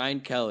Brian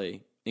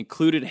Kelly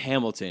included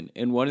Hamilton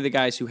in one of the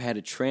guys who had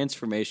a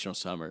transformational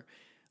summer,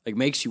 like,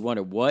 makes you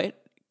wonder,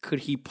 what could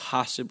he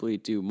possibly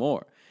do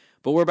more?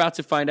 But we're about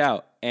to find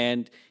out.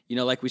 And,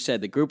 like we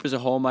said, the group as a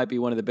whole might be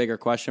one of the bigger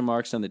question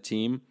marks on the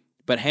team,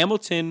 but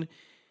Hamilton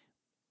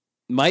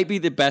might be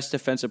the best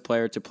defensive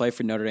player to play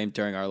for Notre Dame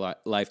during our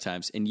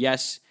lifetimes. And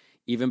yes,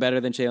 even better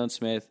than Jalen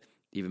Smith,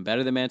 even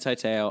better than Manti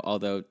Te'o,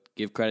 although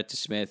give credit to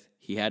Smith,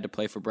 he had to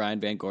play for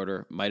Brian Van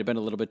Gorder. Might have been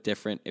a little bit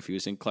different if he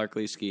was in Clark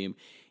Lee's scheme.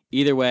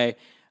 Either way,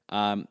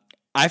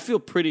 I feel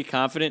pretty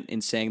confident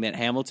in saying that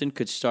Hamilton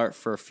could start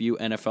for a few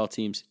NFL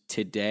teams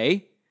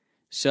today.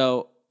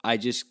 So I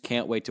just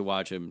can't wait to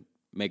watch him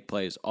make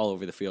plays all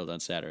over the field on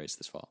Saturdays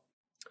this fall.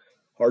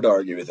 Hard to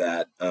argue with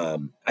that.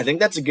 I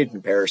think that's a good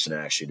comparison,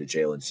 actually, to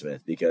Jalen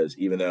Smith, because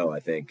even though I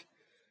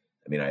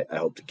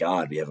hope to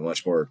God we have a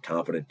much more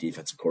competent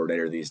defensive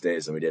coordinator these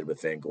days than we did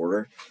with Van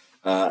Gorder.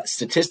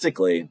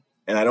 Statistically,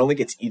 and I don't think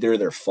it's either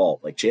their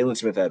fault, like Jalen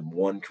Smith had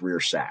 1 career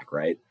sack,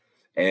 right?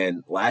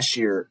 And last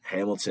year,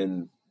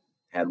 Hamilton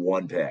had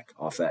 1 pick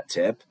off that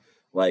tip.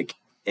 Like,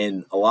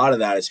 and a lot of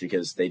that is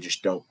because they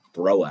just don't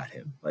throw at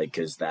him, like,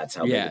 because that's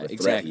how big of a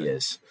threat he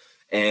is.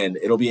 And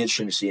it'll be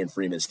interesting to see in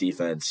Freeman's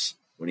defense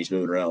when he's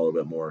moving around a little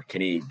bit more.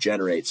 Can he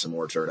generate some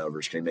more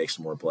turnovers? Can he make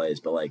some more plays?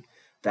 But, like,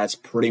 that's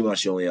pretty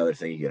much the only other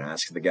thing you can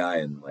ask of the guy.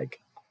 And,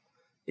 like,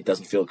 it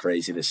doesn't feel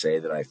crazy to say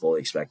that I fully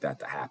expect that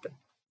to happen.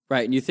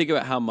 Right. And you think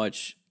about how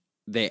much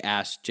they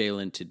asked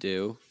Jalen to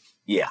do.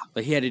 Yeah.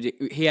 Like, he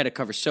had to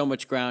cover so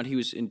much ground. He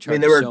was in charge.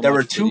 There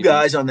were 2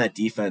 guys on that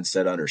defense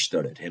that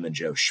understood it, him and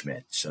Joe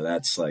Schmidt. So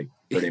that's, like,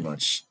 pretty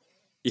much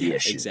the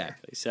issue.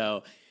 Exactly.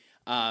 So,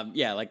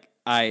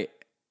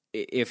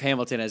 if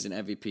Hamilton has an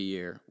MVP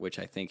year, which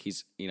I think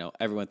he's,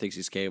 everyone thinks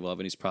he's capable of,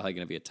 and he's probably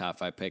going to be a top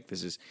 5 pick.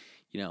 This is,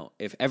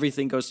 if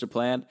everything goes to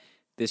plan,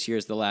 this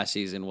year's the last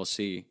season. We'll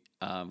see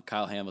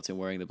Kyle Hamilton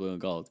wearing the blue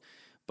and gold.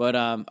 But,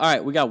 all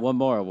right, we got one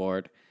more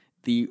award.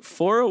 The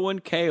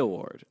 401k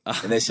award.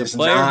 And this is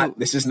not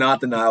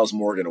the Niles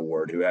Morgan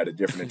Award, who had a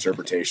different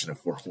interpretation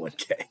of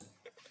 401k.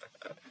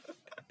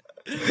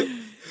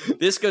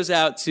 This goes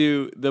out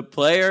to the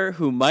player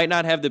who might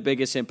not have the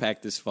biggest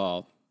impact this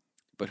fall,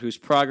 but whose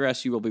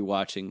progress you will be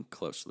watching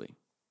closely.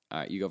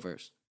 All right, you go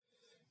first.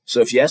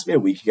 So if you asked me a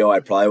week ago, I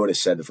probably would have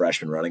said the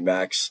freshman running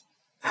backs.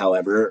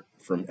 However,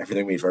 from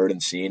everything we've heard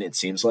and seen, it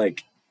seems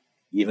like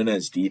even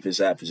as deep as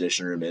that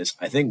position room is,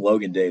 I think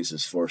Logan Diggs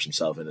has forced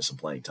himself into some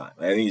playing time.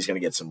 I think he's going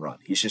to get some run.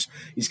 He's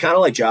kind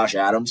of like Josh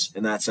Adams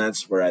in that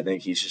sense, where I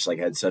think he's just like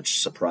had such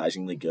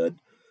surprisingly good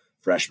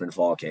freshman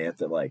fall camp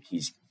that like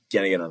he's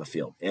getting it on the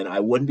field. And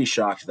I wouldn't be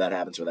shocked if that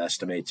happens with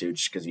Estime too,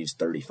 just because he's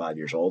 35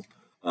 years old.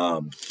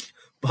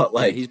 But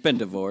like he's been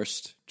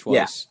divorced twice.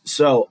 Yeah,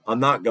 so I'm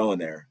not going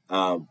there.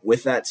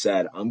 With that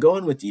said, I'm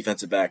going with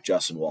defensive back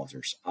Justin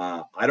Walters.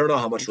 I don't know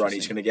how much run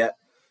he's going to get,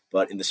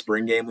 but in the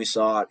spring game we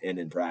saw it, and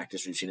in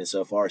practice we've seen it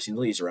so far. It seems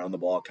like he's around the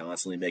ball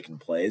constantly making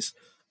plays.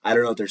 I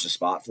don't know if there's a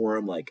spot for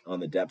him like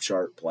on the depth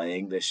chart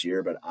playing this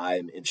year, but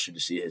I'm interested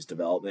to see his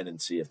development and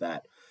see if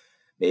that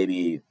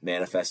maybe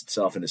manifests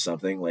itself into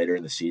something later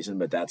in the season.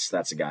 But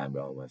that's a guy I'm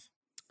going with.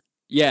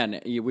 Yeah,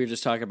 and we were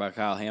just talking about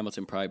Kyle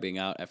Hamilton probably being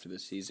out after the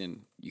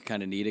season. You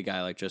kind of need a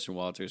guy like Justin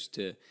Walters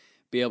to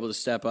be able to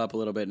step up a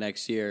little bit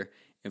next year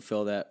and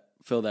fill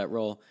that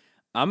role.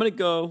 I'm going to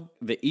go,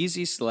 the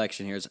easy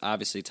selection here is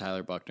obviously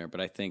Tyler Buchner, but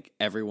I think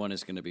everyone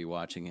is going to be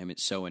watching him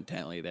so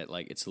intently that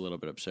like it's a little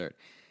bit absurd.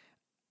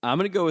 I'm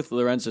going to go with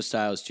Lorenzo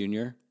Styles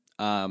Jr.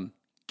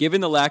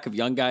 Given the lack of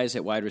young guys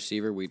at wide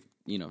receiver, we've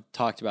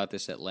talked about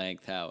this at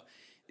length, how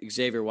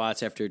Xavier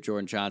Watts, after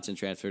Jordan Johnson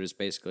transferred, is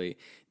basically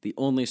the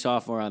only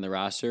sophomore on the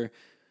roster.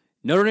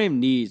 Notre Dame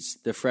needs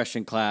the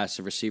freshman class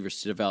of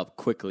receivers to develop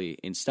quickly,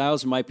 and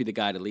Styles might be the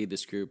guy to lead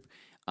this group.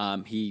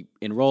 He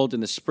enrolled in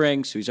the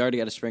spring, so he's already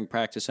got a spring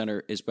practice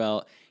under his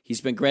belt.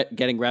 He's been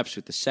getting reps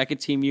with the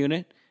second-team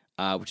unit,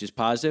 which is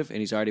positive, and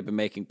he's already been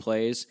making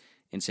plays.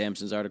 In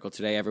Samson's article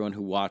today, everyone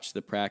who watched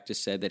the practice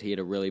said that he had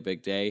a really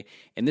big day.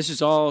 And this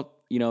is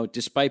all,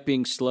 despite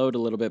being slowed a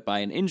little bit by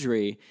an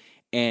injury.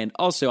 And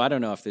also, I don't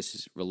know if this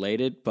is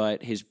related,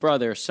 but his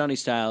brother, Sonny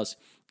Styles,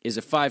 is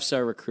a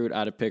 5-star recruit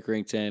out of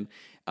Pickerington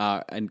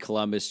and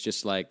Columbus,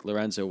 just like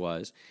Lorenzo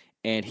was.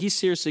 And he's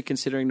seriously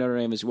considering Notre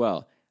Dame as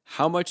well.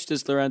 How much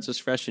does Lorenzo's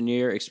freshman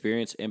year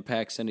experience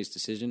impact Sonny's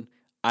decision?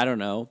 I don't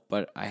know,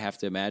 but I have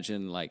to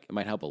imagine like it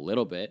might help a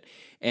little bit.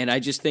 And I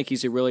just think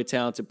he's a really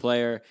talented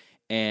player.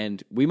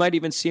 And we might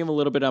even see him a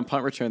little bit on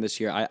punt return this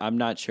year. I'm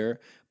not sure,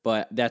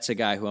 but that's a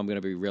guy who I'm going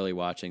to be really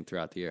watching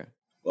throughout the year.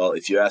 Well,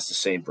 if you ask the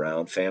St.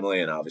 Brown family,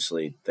 and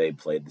obviously they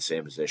played the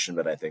same position,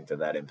 but I think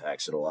that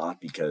impacts it a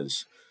lot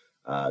because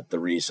the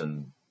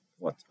reason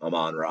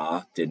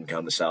Amon-Ra didn't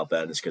come to South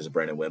Bend is because of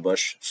Brandon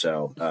Wimbush.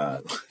 So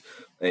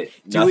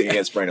nothing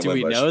against Brandon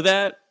Wimbush. Do we know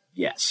that?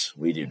 Yes,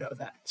 we do know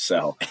that.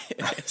 So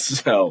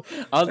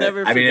I'll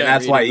never forget. I mean, and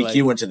that's why EQ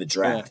like, went to the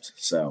draft. Yeah.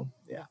 So,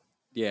 yeah.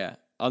 Yeah.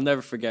 I'll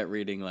never forget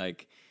reading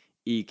like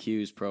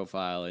EQ's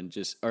profile or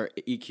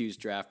EQ's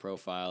draft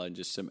profile and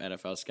just some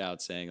NFL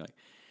scouts saying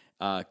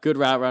like, good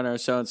route runner,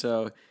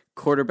 so-and-so.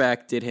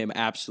 Quarterback did him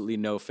absolutely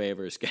no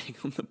favors getting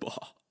him the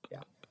ball. Yeah.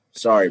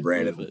 Sorry,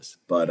 Brandon.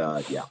 But,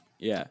 yeah.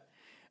 Yeah.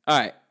 All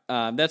right.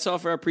 That's all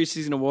for our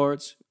preseason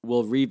awards.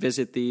 We'll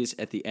revisit these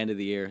at the end of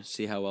the year,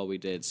 see how well we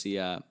did, see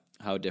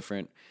how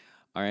different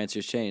our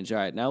answers change. All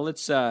right. Now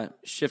let's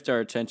shift our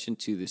attention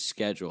to the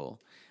schedule.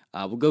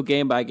 We'll go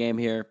game by game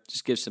here,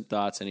 just give some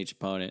thoughts on each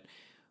opponent.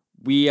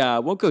 We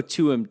won't go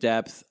too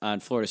in-depth on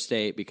Florida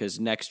State because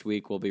next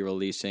week we'll be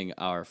releasing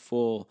our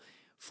full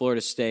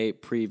Florida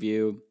State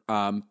preview.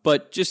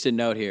 But just a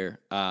note here,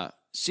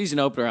 season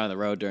opener on the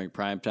road during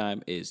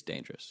primetime is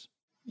dangerous.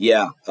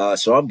 Yeah,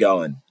 so I'm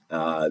going.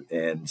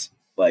 And,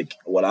 like,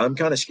 what I'm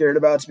kind of scared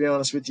about, to be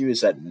honest with you,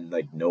 is that,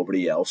 like,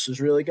 nobody else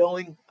is really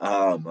going.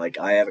 Like,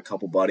 I have a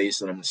couple buddies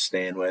that I'm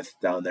staying with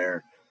down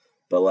there.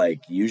 But,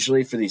 like,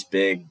 usually for these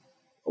big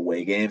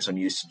away games, I'm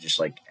used to just,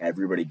 like,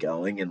 everybody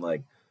going. And,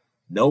 like,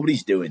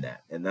 nobody's doing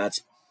that. And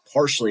that's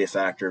partially a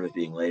factor of it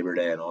being Labor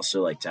Day. And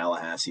also, like,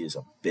 Tallahassee is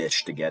a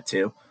bitch to get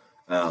to.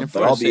 And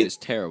Florida State is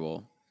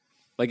terrible.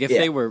 Like, if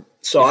they were,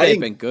 so if they've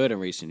been good in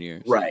recent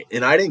years. Right.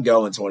 And I didn't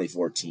go in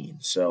 2014.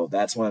 So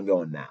that's why I'm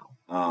going now.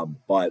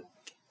 But,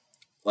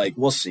 like,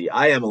 we'll see.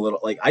 I am a little,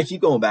 like, I keep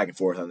going back and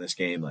forth on this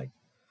game. Like,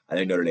 I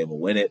think Notre Dame will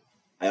win it.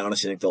 I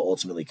honestly think they'll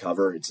ultimately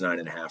cover. It's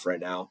 9.5 right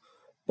now.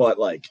 But,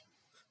 like,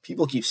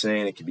 people keep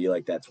saying it could be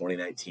like that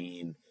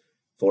 2019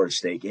 Florida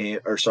State game,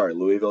 or sorry,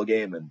 Louisville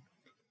game. And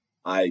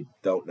I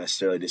don't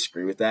necessarily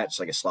disagree with that. It's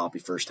like a sloppy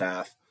first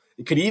half.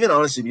 It could even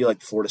honestly be like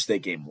the Florida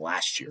State game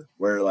last year,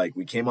 where, like,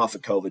 we came off a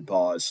COVID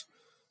pause,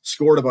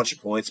 scored a bunch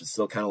of points, but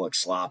still kind of looked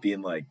sloppy.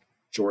 And, like,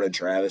 Jordan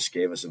Travis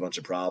gave us a bunch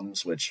of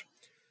problems, which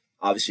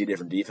obviously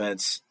different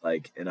defense.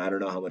 Like, and I don't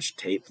know how much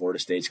tape Florida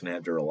State's going to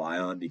have to rely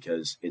on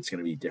because it's going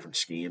to be different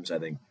schemes, I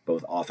think,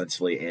 both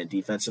offensively and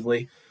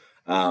defensively.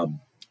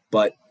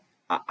 But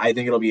I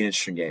think it'll be an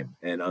interesting game,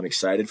 and I'm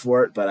excited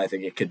for it, but I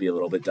think it could be a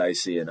little bit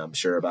dicey, and I'm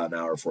sure about an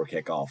hour before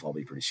kickoff, I'll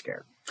be pretty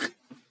scared.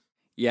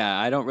 Yeah,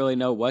 I don't really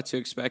know what to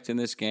expect in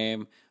this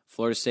game.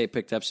 Florida State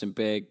picked up some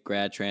big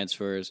grad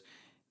transfers.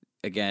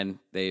 Again,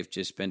 they've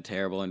just been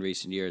terrible in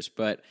recent years.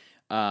 But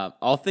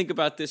I'll think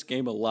about this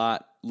game a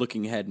lot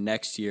looking ahead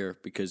next year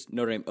because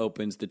Notre Dame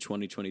opens the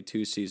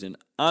 2022 season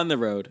on the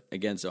road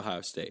against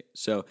Ohio State.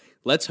 So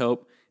let's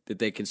hope that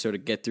they can sort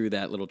of get through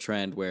that little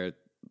trend where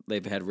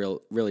they've had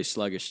really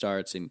sluggish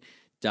starts and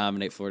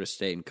dominate Florida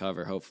State and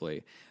cover,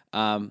 hopefully.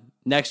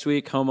 Next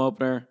week, home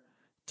opener,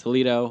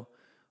 Toledo,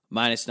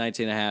 minus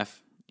 19.5.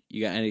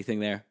 You got anything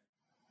there?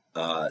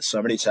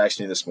 Somebody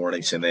texted me this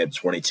morning saying they have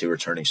 22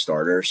 returning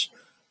starters.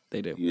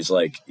 They do. He was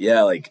like,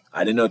 yeah, like,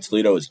 I didn't know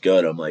Toledo was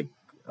good. I'm like,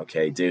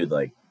 okay, dude,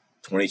 like,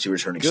 22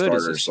 returning Good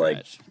starters,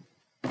 like,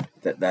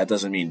 that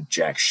doesn't mean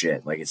jack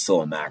shit. Like, it's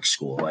still a MAC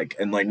school. Like,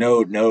 and, like,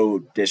 no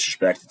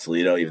disrespect to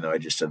Toledo, even though I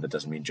just said that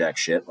doesn't mean jack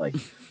shit. Like,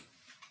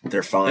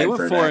 they're fine they for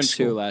were a MAC 4-2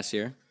 school. last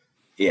year.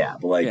 Yeah,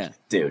 but,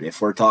 like, dude, if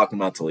we're talking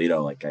about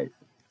Toledo, like,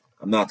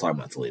 I'm not talking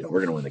about Toledo.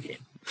 We're going to win the game.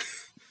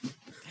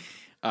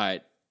 All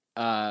right.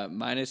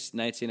 Minus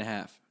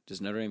 19.5. Does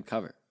Notre Dame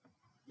cover?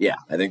 Yeah,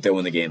 I think they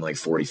win the game like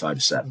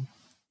 45-7.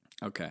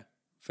 Okay,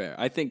 fair.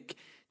 I think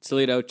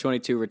Toledo,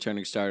 22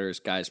 returning starters,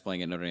 guys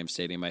playing at Notre Dame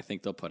Stadium. I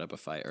think they'll put up a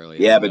fight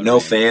early. Yeah, but no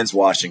fans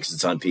watching because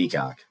it's on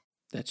Peacock.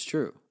 That's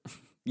true.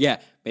 Yeah,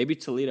 maybe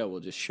Toledo will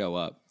just show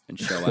up and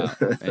show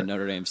out at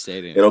Notre Dame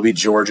Stadium. It'll be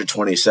Georgia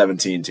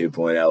 2017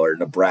 2.0 or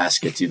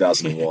Nebraska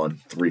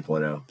 2001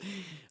 3.0.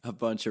 A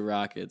bunch of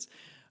Rockets.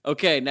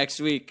 Okay, next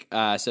week,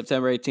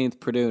 September 18th,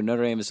 Purdue.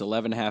 Notre Dame is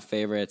 11.5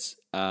 favorites.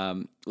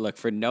 Look,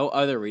 for no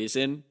other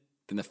reason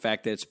than the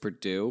fact that it's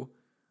Purdue,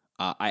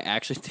 I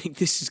actually think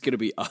this is going to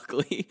be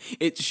ugly.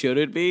 It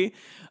shouldn't be.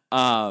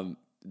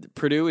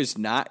 Purdue is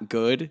not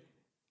good.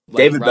 Like,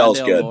 David Bell's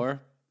Rondale good.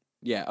 Moore.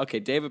 Yeah, okay,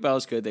 David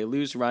Bell's good. They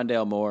lose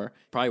Rondale Moore,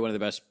 probably one of the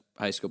best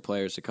high school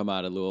players to come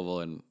out of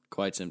Louisville in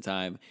quite some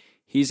time.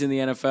 He's in the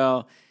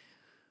NFL.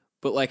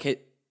 But,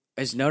 like,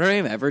 has Notre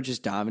Dame ever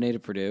just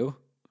dominated Purdue?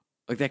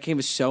 Like, that game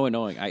is so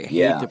annoying. I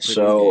hate the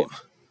Purdue game.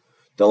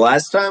 The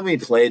last time we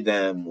played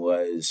them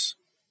was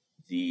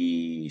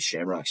the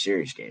Shamrock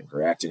Series game,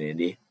 correct, in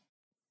Indy?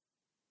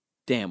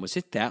 Damn, was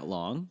it that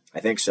long?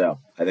 I think so.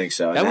 That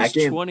was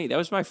 20. That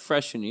was my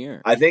freshman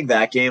year. I think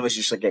that game was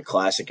just like a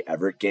classic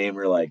Everett game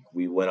where, like,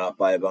 we went up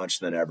by a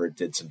bunch and then Everett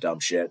did some dumb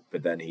shit,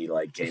 but then he,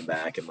 like, came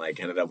back and, like,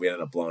 we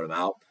ended up blowing him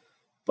out.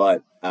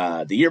 But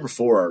the year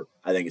before,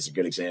 I think, is a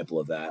good example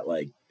of that.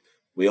 Like,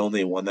 we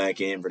only won that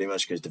game pretty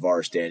much because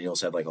DeVaris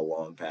Daniels had, like, a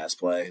long pass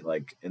play.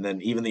 Like, and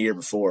then even the year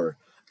before,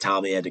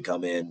 Tommy had to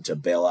come in to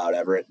bail out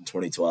Everett in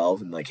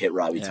 2012 and, like, hit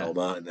Robbie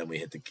Toma, and then we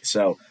hit the –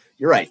 so,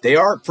 you're right. They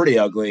are pretty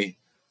ugly.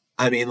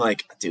 I mean,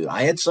 like, dude,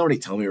 I had somebody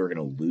tell me we were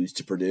going to lose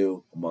to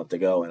Purdue a month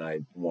ago, and I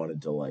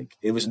wanted to, like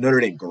 – it was Notre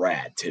Dame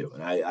grad, too,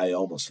 and I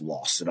almost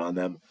lost it on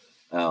them.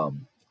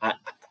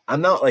 I'm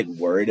not, like,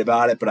 worried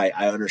about it, but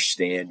I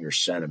understand your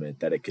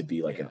sentiment that it could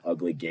be, like, an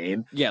ugly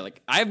game. Yeah,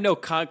 like, I have no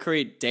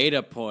concrete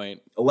data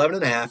point.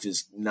 11.5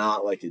 is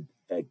not, like,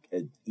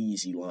 an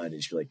easy line to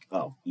just be like,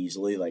 oh,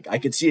 easily. Like, I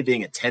could see it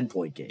being a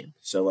 10-point game.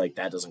 So, like,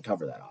 that doesn't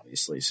cover that,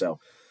 obviously. So,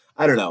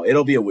 I don't know.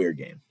 It'll be a weird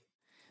game.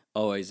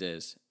 Always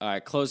is. All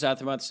right, close out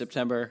the month of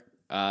September.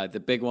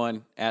 The big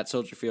one at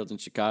Soldier Field in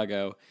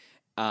Chicago.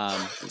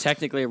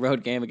 Technically a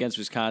road game against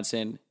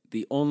Wisconsin.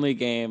 The only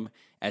game,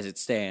 as it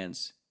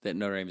stands, that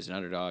Notre Dame is an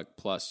underdog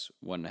plus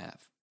 1.5.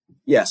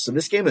 Yeah, so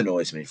this game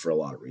annoys me for a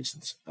lot of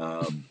reasons.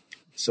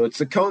 So it's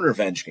the Cone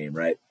revenge game,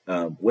 right?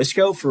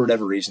 Wisco, for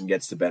whatever reason,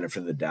 gets the benefit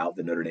of the doubt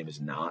that Notre Dame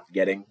is not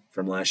getting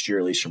from last year,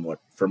 at least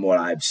from what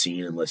I've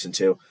seen and listened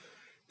to.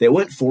 They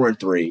went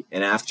 4-3,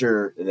 and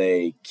after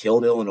they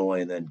killed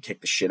Illinois and then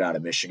kicked the shit out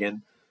of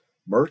Michigan,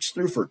 Mertz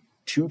threw for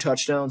 2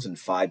 touchdowns and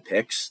 5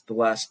 picks the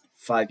last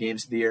 5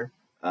 games of the year.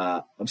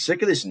 I'm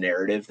sick of this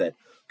narrative that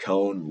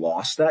Cone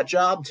lost that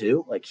job,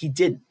 too. Like, he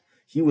didn't.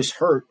 He was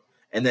hurt,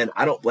 and then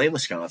I don't blame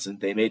Wisconsin.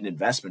 They made an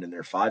investment in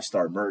their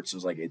 5-star Mertz. It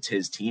was like, it's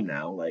his team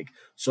now. Like,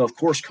 so, of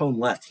course, Cone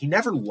left. He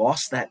never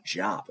lost that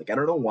job. Like, I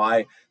don't know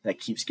why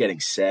that keeps getting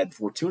said.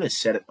 Fortuna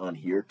said it on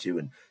here, too,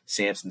 and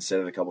Sampson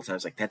said it a couple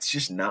times. Like, that's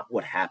just not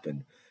what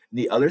happened. And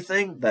the other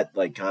thing that,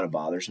 like, kind of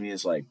bothers me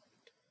is, like,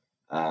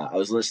 I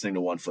was listening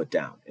to One Foot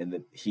Down,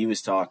 and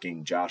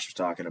Josh was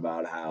talking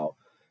about how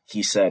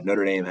he said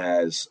Notre Dame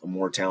has a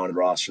more talented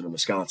roster than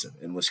Wisconsin.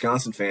 And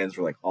Wisconsin fans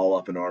were, like, all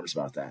up in arms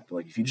about that. But,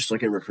 like, if you just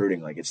look at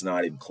recruiting, like, it's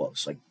not even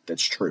close. Like,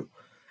 that's true.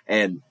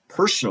 And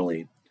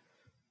personally,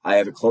 I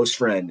have a close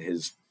friend.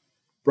 His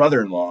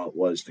brother-in-law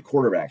was the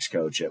quarterbacks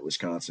coach at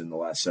Wisconsin the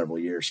last several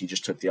years. He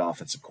just took the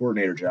offensive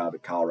coordinator job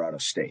at Colorado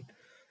State.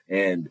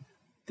 And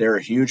they're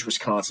a huge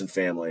Wisconsin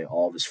family.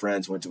 All of his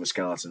friends went to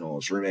Wisconsin, all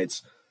his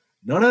roommates.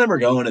 None of them are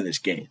going to this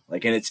game.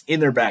 Like, and it's in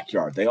their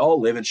backyard. They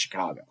all live in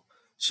Chicago.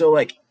 So,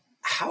 like,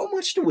 how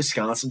much do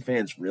Wisconsin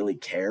fans really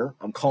care?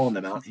 I'm calling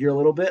them out here a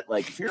little bit.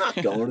 Like, if you're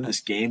not going to this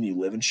game, you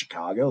live in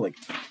Chicago, like,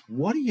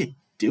 what are you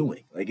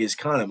doing? Like, is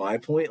kind of my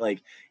point.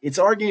 Like, it's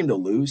our game to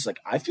lose. Like,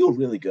 I feel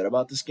really good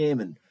about this game,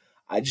 and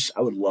I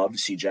would love to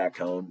see Jack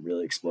Cone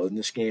really explode in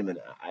this game, and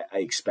I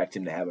expect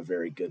him to have a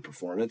very good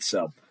performance.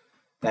 So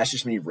that's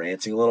just me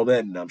ranting a little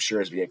bit, and I'm sure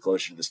as we get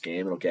closer to this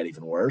game, it'll get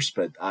even worse.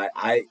 But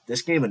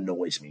this game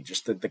annoys me,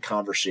 just the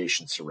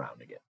conversation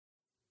surrounding it.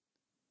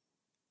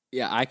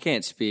 Yeah, I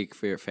can't speak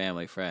for your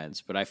family,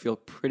 friends, but I feel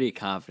pretty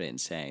confident in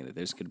saying that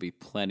there's going to be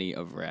plenty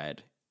of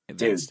red in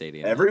that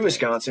stadium. Every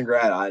Wisconsin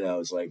grad I know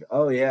is like,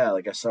 oh, yeah,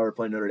 like I saw her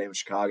playing Notre Dame in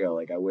Chicago.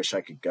 Like, I wish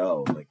I could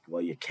go. Like,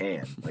 well, you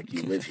can. Like,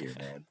 you live here,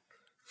 man.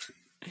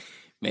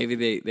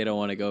 Maybe they don't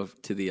want to go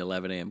to the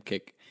 11 a.m.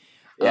 kick.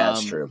 Yeah,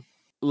 that's true.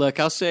 Look,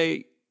 I'll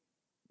say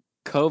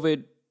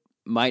COVID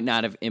might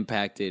not have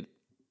impacted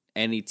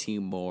any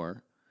team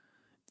more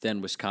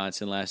than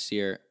Wisconsin last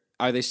year.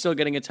 Are they still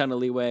getting a ton of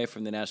leeway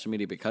from the national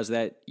media because of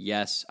that?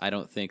 Yes. I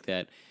don't think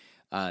that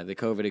the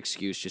COVID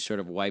excuse just sort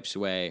of wipes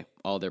away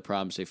all their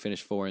problems. They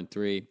finished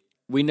 4-3.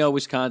 We know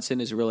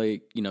Wisconsin is a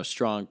really,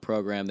 strong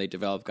program. They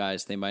develop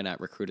guys. They might not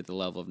recruit at the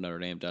level of Notre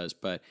Dame does,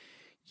 but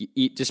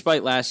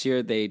despite last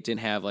year, they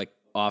didn't have like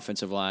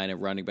offensive line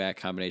and running back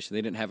combination.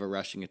 They didn't have a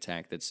rushing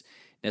attack that's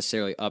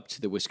necessarily up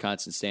to the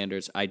Wisconsin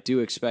standards. I do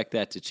expect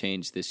that to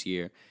change this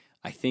year.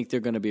 I think they're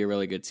going to be a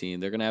really good team.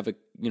 They're going to have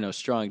a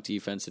strong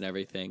defense and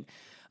everything.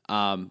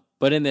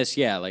 But in this,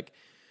 like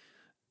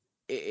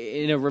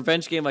in a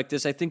revenge game like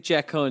this, I think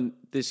Jack Coan,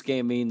 this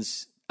game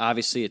means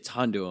obviously a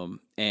ton to him.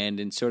 And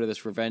in sort of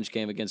this revenge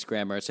game against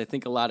Graham Mertz, I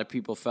think a lot of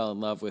people fell in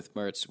love with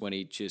Mertz when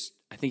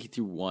I think he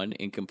threw one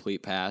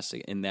incomplete pass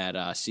in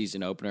that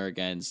season opener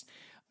against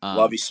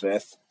Lovie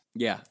Smith.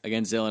 Yeah,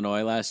 against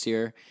Illinois last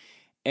year.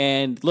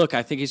 And look,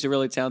 I think he's a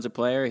really talented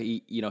player.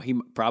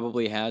 He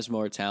probably has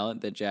more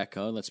talent than Jack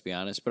Coan, let's be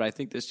honest. But I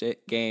think this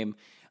game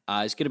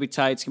is going to be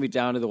tight. It's going to be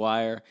down to the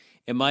wire.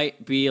 It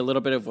might be a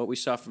little bit of what we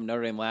saw from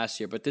Notre Dame last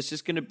year, but this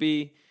is going to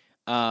be,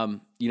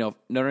 Notre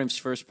Dame's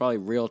first probably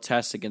real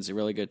test against a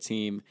really good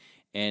team.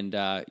 And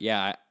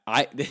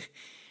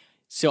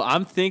so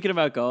I'm thinking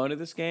about going to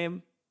this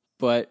game,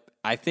 but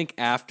I think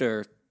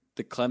after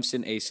the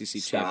Clemson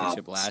ACC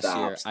championship last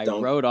year, I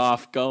wrote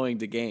off going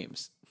to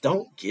games.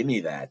 Don't give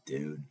me that,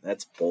 dude.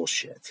 That's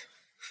bullshit.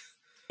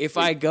 If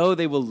I go,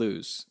 they will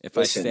lose. If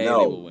I stay, they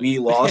will win. We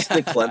lost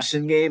the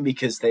Clemson game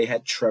because they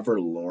had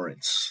Trevor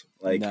Lawrence.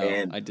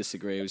 I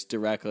disagree. It was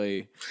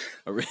directly.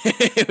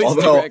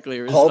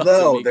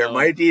 Although there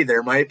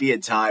might be a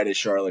tie to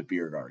Charlotte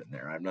Beer Garden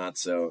there. I'm not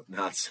so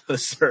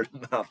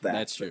certain about that.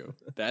 That's true.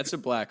 That's a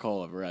black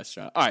hole of a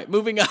restaurant. All right,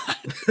 moving on.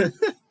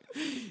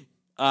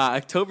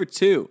 October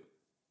 2,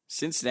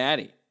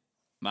 Cincinnati.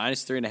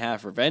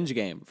 -3.5 revenge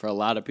game for a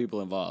lot of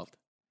people involved.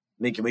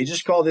 I mean, can we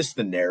just call this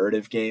the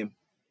narrative game?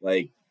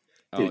 Think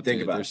about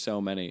it. There's so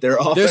many.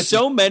 There's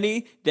so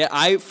many that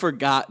I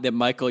forgot that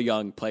Michael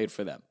Young played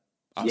for them.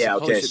 So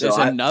there's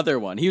another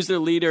one. He was their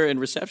leader in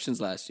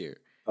receptions last year.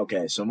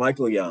 Okay, so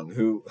Michael Young,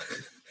 who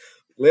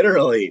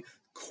literally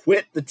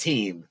quit the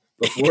team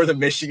before the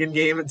Michigan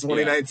game in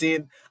 2019. Yeah.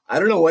 I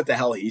don't know what the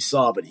hell he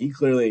saw, but he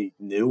clearly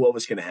knew what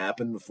was going to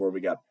happen before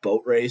we got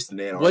boat raced in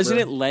Ann Arbor. Wasn't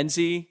it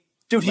Lindsey?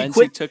 Dude,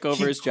 Lindsey took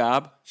over his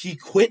job. He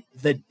quit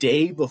the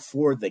day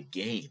before the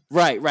game.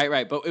 Right.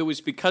 But it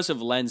was because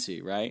of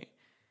Lindsey, right?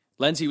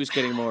 Lindsey was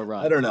getting more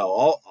run. I don't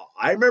know.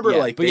 I remember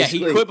he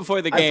quit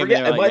before the game.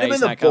 It might have been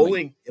the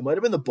bowling. It might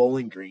have been the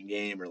Bowling Green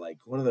game or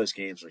one of those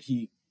games where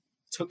he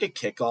took a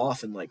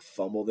kickoff and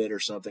fumbled it or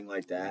something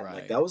like that.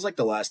 Right. That was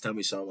the last time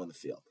we saw him on the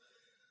field.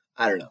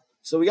 I don't know.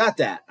 So we got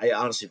that. I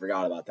honestly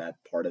forgot about that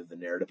part of the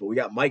narrative. But we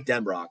got Mike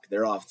Denbrock,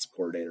 their offensive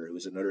coordinator, who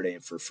was at Notre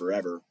Dame for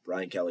forever,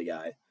 Brian Kelly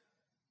guy.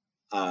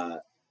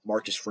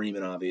 Marcus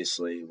Freeman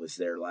obviously was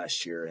there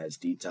last year, has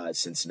deep ties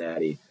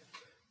Cincinnati.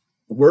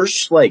 We're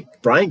just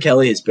Brian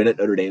Kelly has been at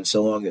Notre Dame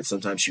so long that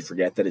sometimes you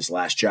forget that his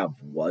last job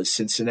was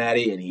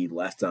Cincinnati and he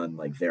left on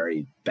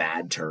very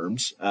bad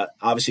terms.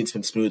 Obviously it's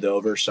been smoothed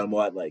over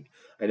somewhat.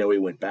 I know he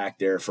went back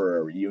there for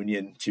a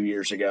reunion 2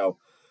 years ago.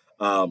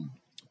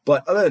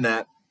 But other than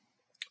that,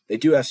 they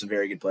do have some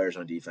very good players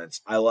on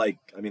defense.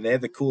 They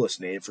have the coolest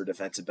name for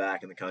defensive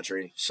back in the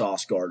country,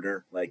 Sauce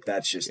Gardner.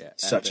 That's just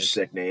such a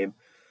sick name.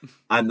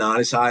 I'm not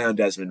as high on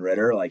Desmond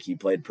Ridder. He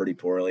played pretty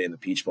poorly in the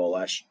Peach Bowl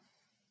last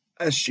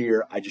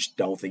year. I just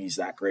don't think he's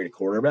that great a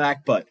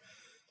quarterback. But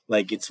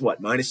it's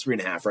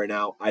 -3.5 right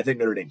now. I think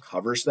Notre Dame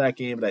covers that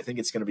game, but I think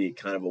it's going to be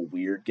kind of a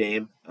weird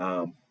game.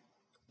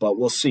 But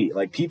we'll see.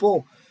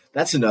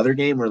 That's another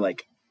game where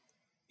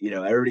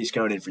everybody's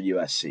going in for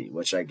USC,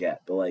 which I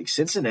get. But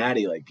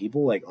Cincinnati,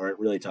 people aren't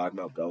really talking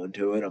about going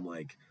to it. I'm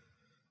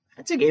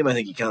that's a game I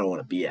think you kind of want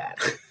to be at.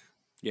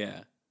 Yeah.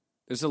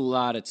 There's a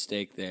lot at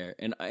stake there.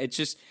 And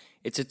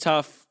it's a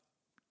tough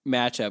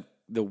matchup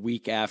the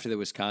week after the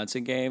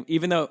Wisconsin game,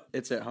 even though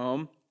it's at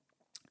home.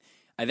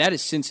 That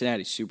is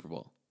Cincinnati's Super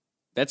Bowl.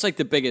 That's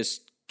the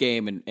biggest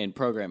game in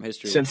program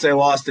history. Since they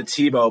lost to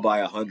Tebow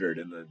by 100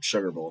 in the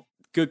Sugar Bowl.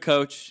 Good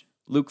coach,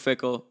 Luke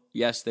Fickell.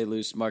 Yes, they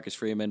lose Marcus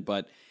Freeman,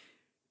 but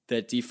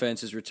that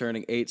defense is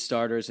returning 8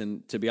 starters.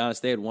 And to be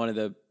honest, they had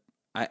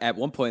at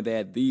one point, they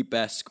had the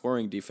best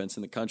scoring defense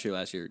in the country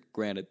last year.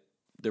 Granted,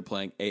 they're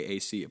playing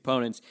AAC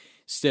opponents.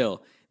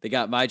 Still, they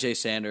got Myjai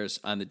Sanders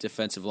on the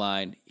defensive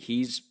line.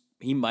 He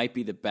might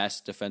be the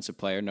best defensive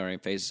player Notre Dame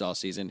faces all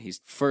season. He's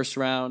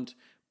first-round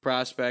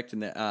prospect in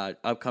the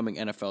upcoming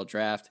NFL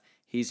draft.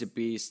 He's a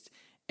beast.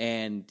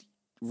 And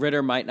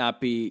Ridder might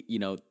not be,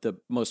 the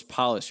most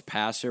polished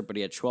passer, but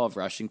he had 12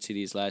 rushing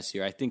TDs last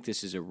year. I think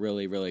this is a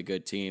really, really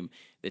good team.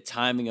 The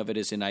timing of it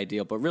isn't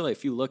ideal. But really,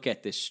 if you look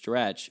at this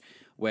stretch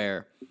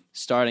where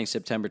starting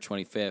September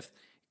 25th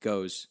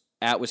goes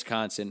at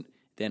Wisconsin,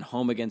 then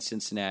home against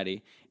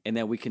Cincinnati, and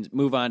then we can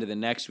move on to the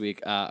next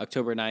week,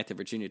 October 9th at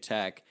Virginia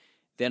Tech,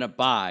 then a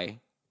bye,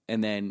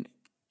 and then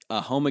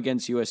home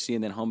against USC,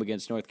 and then home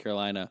against North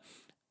Carolina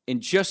in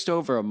just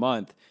over a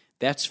month.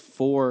 That's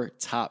 4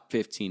 top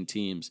 15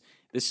 teams.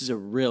 This is a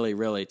really,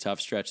 really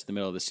tough stretch in the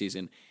middle of the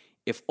season.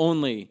 If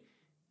only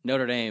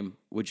Notre Dame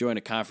would join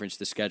a conference,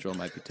 the schedule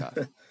might be tough.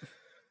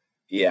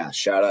 Yeah,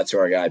 shout out to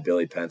our guy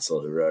Billy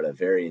Pencil, who wrote a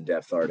very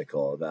in-depth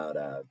article about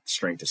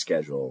strength of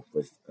schedule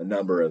with a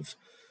number of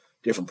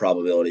different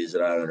probabilities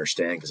that I don't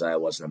understand because I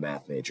wasn't a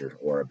math major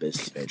or a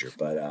business major.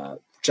 But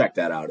check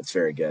that out; it's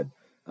very good.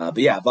 But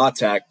yeah,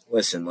 Va-Tech.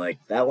 Listen, like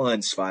that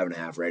line's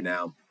 5.5 right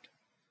now.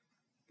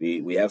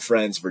 We have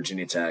friends,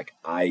 Virginia Tech.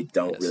 I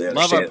don't really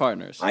understand. Love our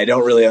partners. I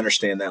don't really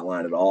understand that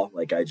line at all.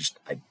 Like I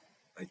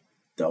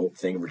don't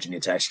think Virginia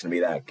Tech's going to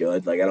be that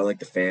good. Like I don't think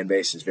the fan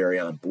base is very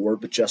on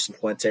board with Justin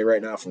Fuente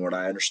right now. From what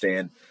I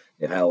understand,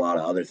 they've had a lot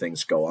of other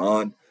things go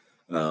on,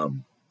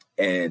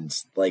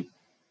 and like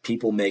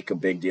people make a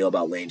big deal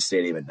about Lane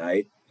Stadium at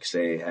night because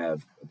they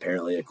have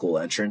apparently a cool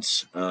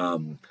entrance.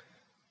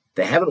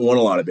 They haven't won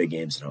a lot of big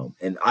games at home,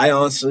 and I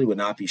honestly would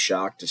not be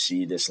shocked to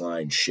see this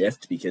line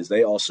shift because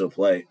they also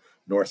play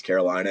North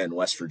Carolina and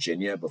West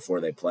Virginia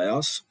before they play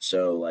us.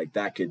 So like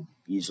that could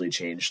easily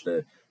change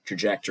the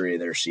trajectory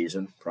of their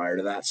season prior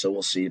to that. So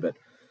we'll see, but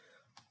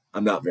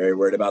I'm not very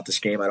worried about this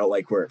game. I don't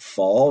like where it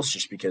falls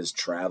just because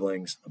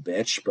traveling's a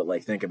bitch, but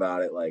like think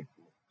about it, like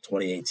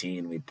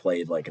 2018, we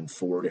played like in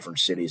 4 different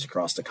cities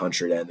across the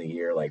country to end the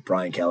year. Like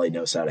Brian Kelly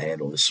knows how to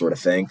handle this sort of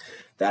thing.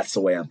 That's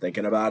the way I'm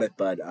thinking about it,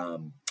 but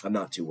I'm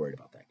not too worried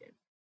about that game.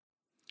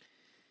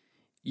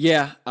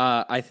 Yeah,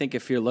 I think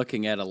if you're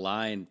looking at a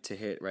line to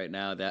hit right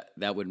now,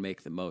 that would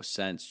make the most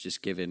sense,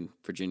 just given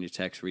Virginia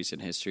Tech's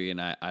recent history, and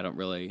I don't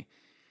really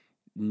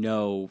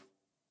know,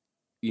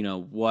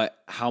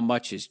 how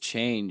much has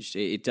changed.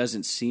 It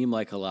doesn't seem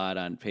like a lot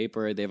on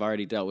paper. They've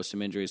already dealt with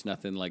some injuries,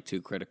 nothing like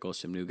too critical,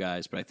 some new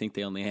guys, but I think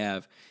they only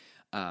have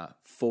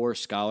 4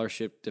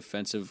 scholarship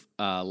defensive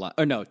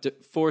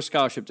 4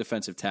 scholarship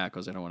defensive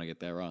tackles. I don't want to get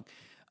that wrong.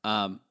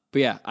 But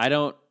yeah, I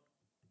don't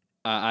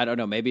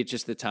know. Maybe it's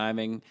just the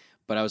timing.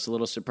 But I was a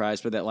little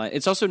surprised by that line.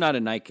 It's also not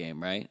a night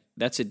game, right?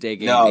 That's a day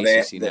game. No,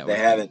 they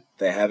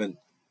haven't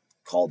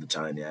called the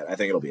time yet. I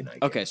think it'll be a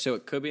night game. Okay, so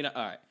it could be all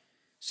right.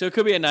 So it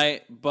could be a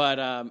night, but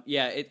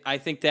I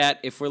think that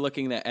if we're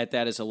looking at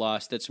that as a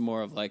loss, that's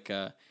more of like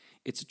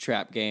it's a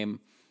trap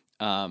game,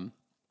 not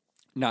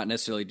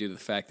necessarily due to the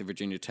fact that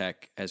Virginia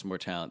Tech has more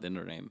talent than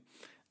Notre Dame,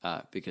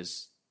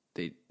 because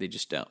they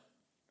just don't.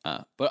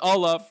 But all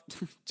love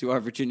to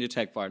our Virginia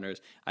Tech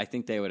partners. I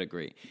think they would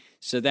agree.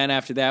 So then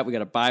after that, we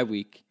got a bye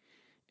week.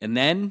 And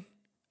then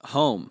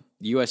home,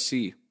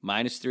 USC,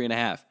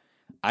 -3.5.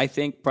 I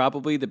think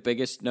probably the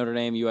biggest Notre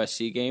Dame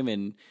USC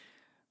game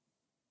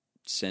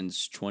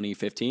since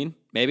 2015,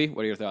 maybe.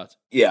 What are your thoughts?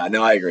 Yeah,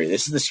 no, I agree.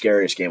 This is the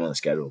scariest game on the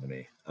schedule to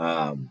me.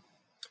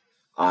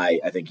 I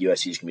think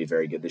USC is going to be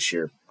very good this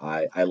year.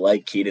 I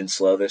like Keaton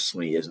Slovis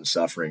when he isn't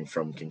suffering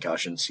from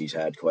concussions. He's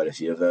had quite a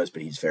few of those,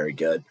 but he's very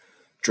good.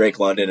 Drake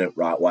London at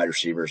wide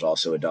receiver is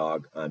also a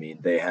dog. I mean,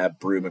 they have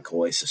Brew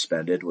McCoy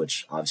suspended,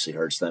 which obviously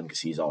hurts them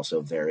because he's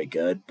also very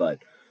good, but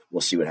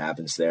we'll see what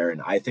happens there.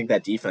 And I think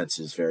that defense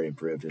is very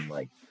improved. And,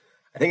 I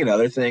think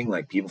another thing,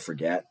 people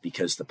forget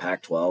because the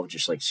Pac-12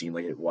 just, seemed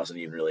like it wasn't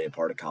even really a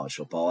part of college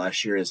football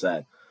last year is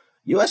that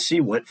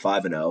USC went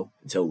 5-0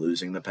 until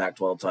losing the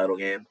Pac-12 title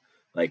game.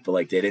 But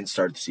they didn't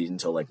start the season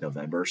until,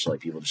 November, so,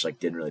 people just,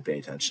 didn't really pay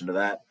attention to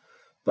that.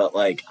 But,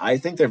 I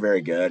think they're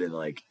very good, and,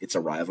 it's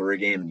a rivalry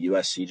game, and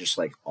USC just,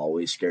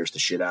 always scares the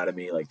shit out of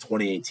me.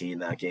 2018,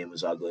 that game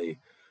was ugly.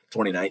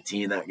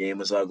 2019, that game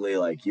was ugly.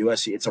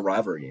 USC, it's a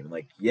rivalry game.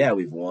 Yeah,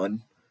 we've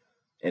won,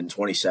 and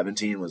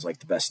 2017 was,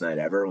 the best night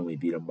ever when we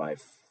beat them by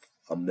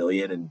 1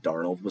 million, and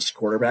Darnold was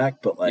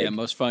quarterback. But, yeah,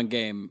 most fun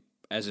game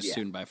as a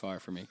student by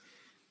far for me.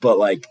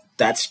 But,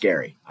 that's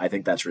scary. I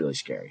think that's really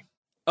scary.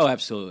 Oh,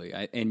 absolutely.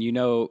 And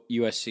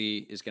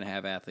USC is going to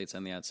have athletes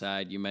on the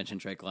outside. You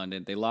mentioned Drake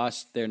London. They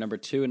lost their number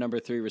 2 and number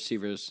 3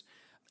 receivers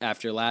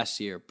after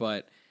last year,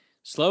 but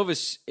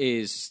Slovis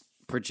is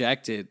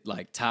projected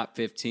top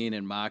 15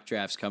 in mock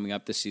drafts coming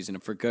up this season,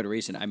 and for good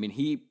reason. I mean,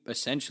 he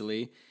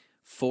essentially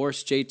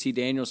forced JT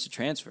Daniels to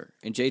transfer,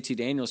 and JT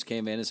Daniels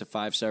came in as a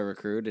 5-star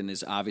recruit and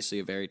is obviously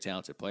a very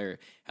talented player.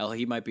 Hell,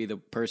 he might be the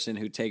person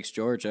who takes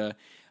Georgia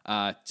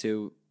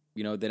to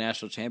the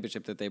national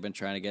championship that they've been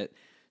trying to get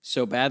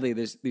so badly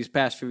these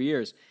past few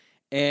years.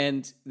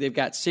 And they've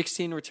got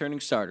 16 returning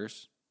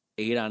starters,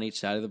 8 on each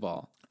side of the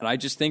ball. And I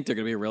just think they're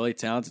going to be a really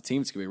talented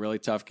team. It's going to be a really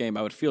tough game.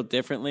 I would feel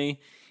differently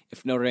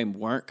if Notre Dame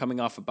weren't coming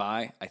off a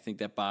bye. I think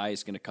that bye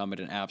is going to come at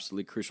an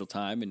absolutely crucial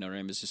time, and Notre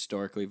Dame is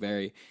historically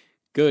very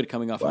good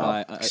coming off a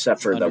bye.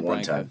 Except for that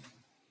one time.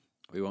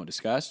 We won't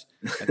discuss.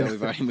 I thought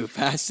we've already moved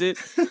past it.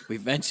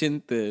 We've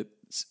mentioned the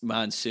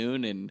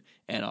monsoon in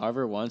Ann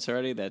Arbor once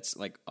already. That's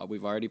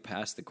we've already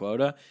passed the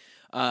quota.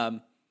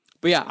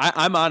 But yeah,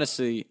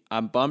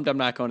 I'm bummed I'm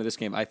not going to this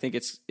game. I think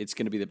it's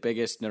going to be the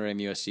biggest Notre Dame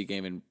USC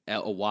game in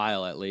a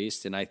while at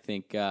least, and I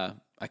think I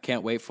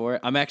can't wait for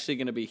it. I'm actually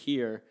going to be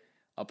here.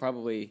 I'll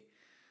probably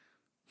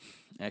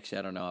 – actually,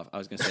 I don't know. I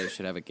was going to say I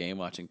should have a game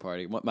watching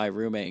party. My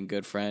roommate and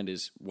good friend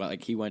is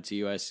he went to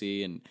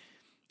USC, and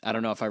I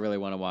don't know if I really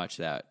want to watch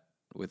that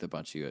with a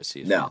bunch of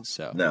USC No, fans.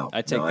 So no,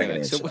 I take I can that.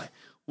 answer So that.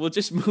 we'll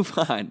just move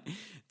on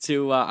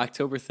to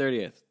October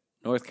 30th,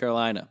 North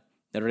Carolina.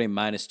 Notre Dame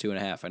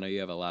 -2.5. I know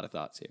you have a lot of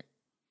thoughts here.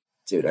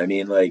 Dude, I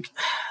mean, like,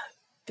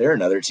 they're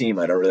another team.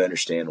 I don't really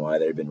understand why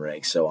they've been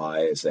ranked so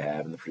high as they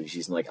have in the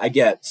preseason. Like, I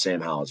get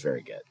Sam Howell is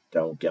very good.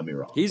 Don't get me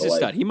wrong. He's a but,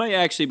 stud. He might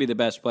actually be the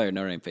best player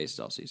Notre Dame faces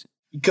all season.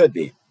 He could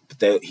be,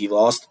 but he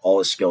lost all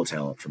his skill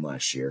talent from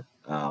last year.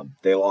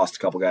 They lost a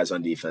couple guys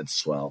on defense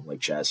as well, like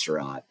Chaz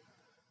Surratt.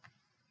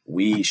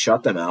 We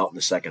shut them out in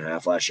the second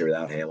half last year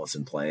without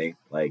Hamilton playing.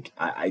 Like,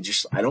 I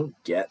don't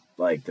get,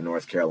 like, the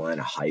North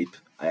Carolina hype,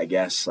 I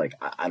guess. Like,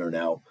 I don't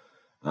know.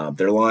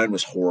 Their line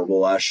was horrible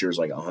last year. It was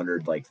like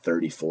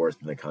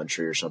 134th in the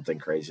country or something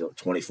crazy,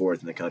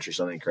 24th in the country,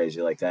 something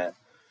crazy like that.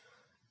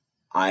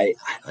 I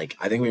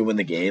think we win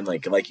the game.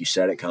 Like you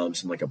said, it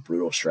comes in like a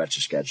brutal stretch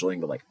of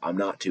scheduling, but like I'm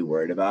not too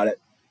worried about it.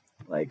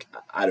 Like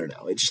I don't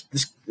know. It's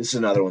just, this is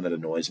another one that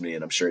annoys me,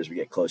 and I'm sure as we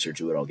get closer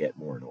to it, I'll get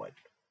more annoyed.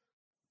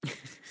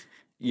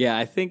 Yeah,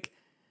 I think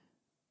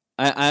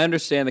I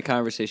understand the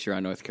conversation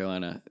around North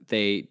Carolina.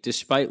 They,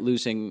 despite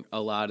losing a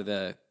lot of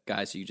the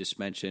guys that you just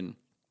mentioned,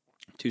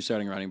 2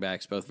 starting running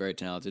backs, both very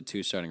talented,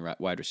 2 starting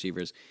wide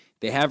receivers,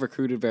 they have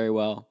recruited very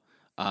well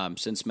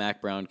since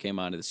Mac Brown came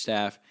onto the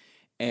staff,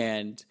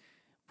 and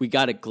we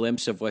got a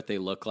glimpse of what they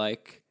look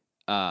like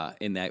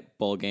in that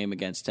bowl game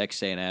against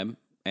Texas A&M.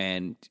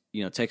 And,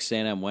 you know, Texas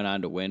A&M went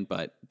on to win,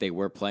 but they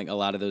were playing, a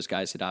lot of those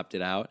guys had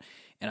opted out.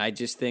 And I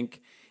just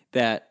think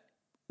that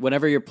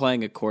whenever you're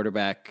playing a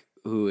quarterback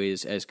who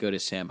is as good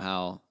as Sam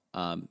Howell,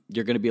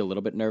 you're going to be a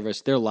little bit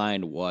nervous. Their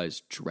line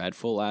was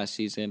dreadful last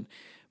season,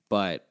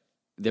 but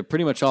they're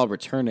pretty much all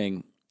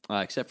returning,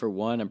 except for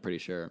one, I'm pretty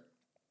sure.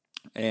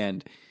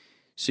 And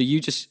so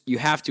you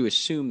have to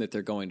assume that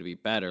they're going to be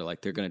better,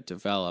 like they're going to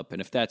develop.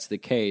 And if that's the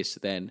case,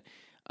 then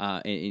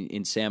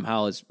in Sam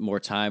Howell has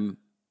more time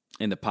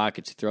in the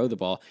pocket to throw the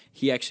ball,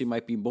 he actually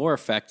might be more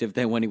effective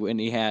than when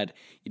he had,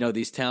 you know,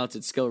 these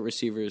talented skill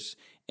receivers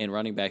and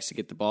running backs to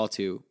get the ball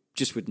to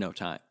just with no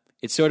time.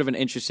 It's sort of an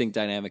interesting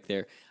dynamic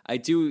there. I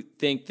do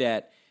think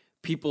that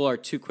people are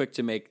too quick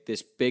to make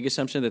this big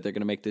assumption that they're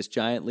going to make this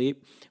giant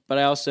leap. But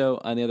I also,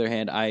 on the other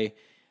hand, I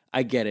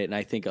get it, and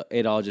I think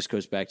it all just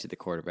goes back to the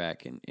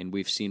quarterback. And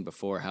we've seen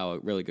before how a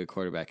really good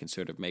quarterback can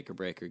sort of make or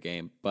break a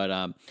game.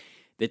 But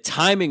the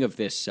timing of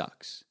this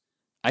sucks.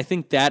 I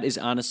think that is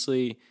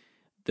honestly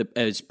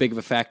as big of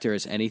a factor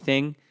as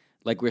anything.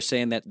 Like we're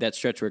saying that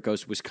stretch where it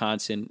goes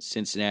Wisconsin,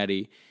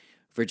 Cincinnati,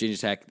 Virginia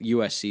Tech,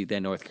 USC,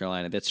 then North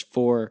Carolina. That's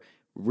 4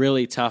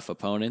 really tough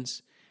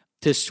opponents.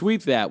 To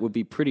sweep that would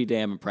be pretty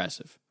damn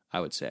impressive, I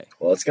would say.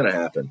 Well, it's going to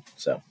happen,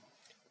 so.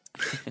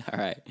 All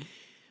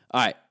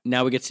right.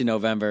 Now we get to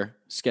November.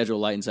 Schedule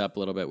lightens up a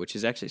little bit, which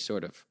is actually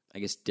sort of, I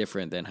guess,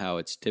 different than how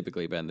it's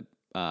typically been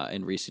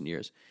in recent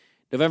years.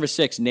 November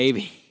 6th,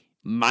 Navy,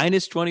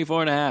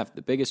 -24.5,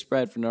 the biggest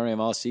spread for Notre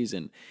Dame all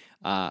season.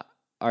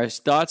 Our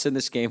thoughts in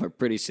this game are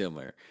pretty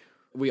similar.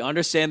 We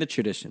understand the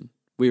tradition.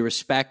 We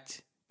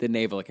respect the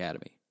Naval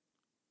Academy.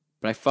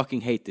 But I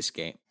fucking hate this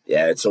game.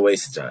 Yeah, it's a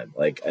waste of time.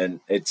 And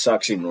it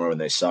sucks even more when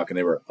they suck, and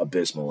they were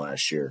abysmal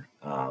last year.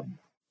 They're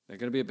going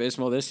to be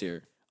abysmal this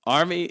year.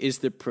 Army is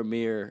the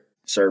premier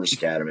service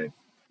academy.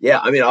 Yeah,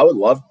 I mean, I would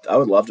love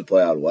to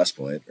play out at West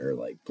Point or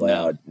play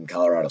out in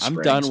Colorado Springs.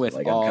 I'm done with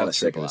all I'm kind of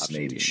sick of this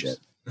triple Navy option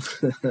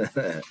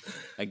shit.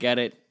 I get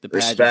it. The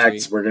Respect.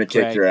 pageantry. We're gonna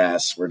kick your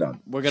ass. We're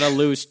done. We're gonna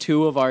lose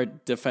 2 of our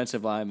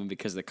defensive linemen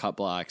because of the cut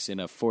blocks in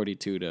a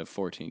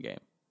 42-14 game.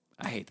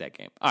 I hate that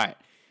game. All right,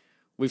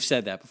 we've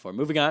said that before.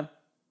 Moving on.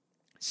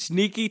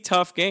 Sneaky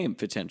tough game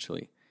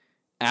potentially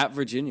at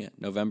Virginia,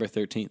 November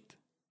 13th.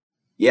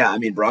 Yeah, I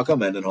mean Bronco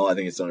Mendenhall, I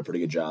think has done a pretty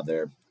good job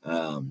there.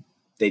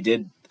 They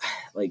did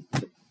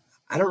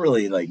I don't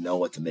really know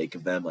what to make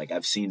of them.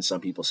 I've seen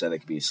some people say they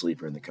could be a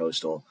sleeper in the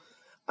Coastal.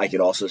 I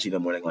could also see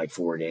them winning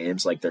 4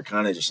 games. They're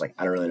kind of just I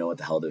don't really know what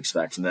the hell to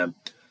expect from them.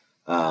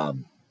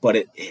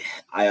 But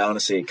I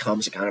honestly, it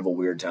comes at kind of a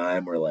weird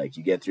time where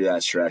you get through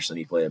that stretch, then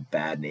you play a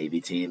bad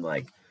Navy team.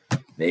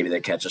 Maybe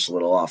they catch us a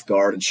little off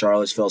guard in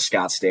Charlottesville.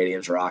 Scott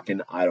Stadium's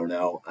rocking. I don't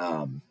know.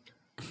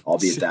 I'll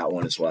be at that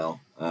one as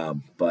well.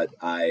 But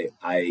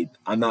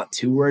I'm not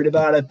too worried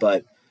about it,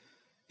 but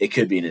it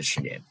could be an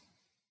interesting game.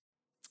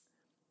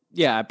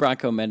 Yeah,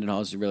 Bronco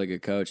Mendenhall is a really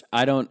good coach.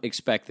 I don't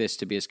expect this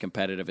to be as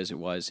competitive as it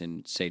was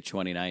in, say,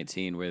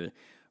 2019, where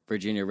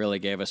Virginia really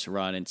gave us a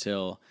run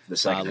until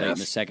late in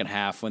the second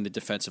half when the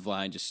defensive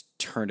line just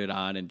turned it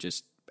on and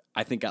just,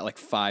 I think, got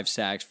 5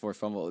 sacks, 4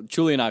 fumbles.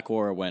 Julian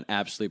Okwara went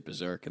absolutely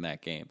berserk in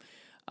that game.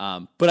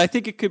 But I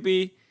think it could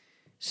be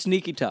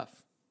sneaky tough.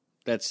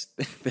 That's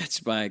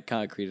my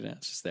concrete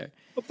analysis there.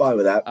 I'm fine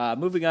with that.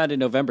 Moving on to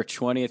November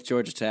 20th,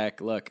 Georgia Tech.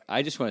 Look,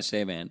 I just want to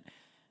say, man,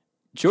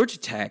 Georgia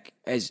Tech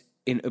has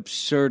an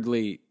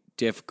absurdly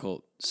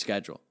difficult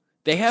schedule.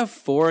 They have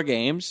 4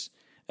 games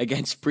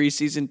against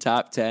preseason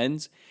top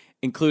 10s,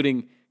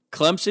 including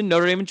Clemson,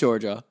 Notre Dame, and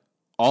Georgia,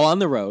 all on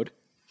the road,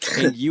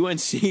 and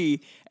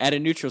UNC at a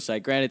neutral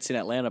site. Granted, it's in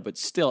Atlanta, but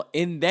still.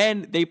 And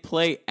then they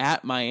play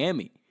at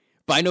Miami.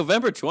 by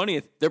November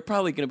 20th, they're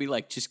probably going to be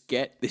like, just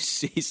get this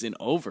season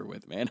over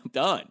with, man. I'm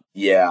done.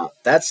 Yeah,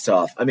 that's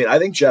tough. I mean, I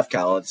think Jeff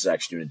Collins is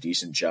actually doing a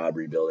decent job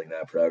rebuilding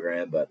that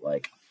program, but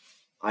like,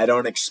 like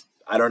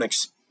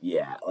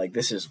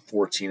this is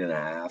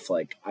 14.5.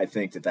 Like, I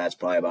think that's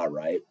probably about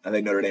right. I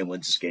think Notre Dame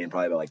wins this game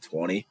probably by like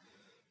 20.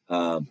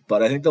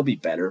 But I think they'll be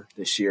better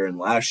this year. And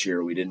last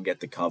year we didn't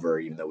get the cover,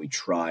 even though we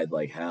tried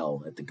like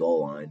hell at the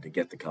goal line to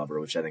get the cover,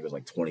 which I think was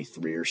like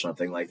 23 or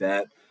something like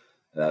that.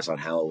 That's on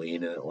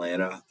Halloween in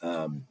Atlanta.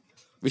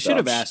 We should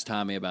have asked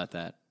Tommy about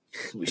that.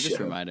 It just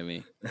reminded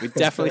me. We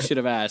definitely should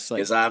have asked. Like,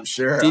 because I'm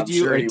sure. Did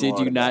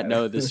you not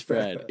know the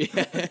spread?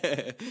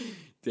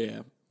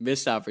 Damn,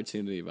 missed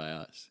opportunity by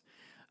us.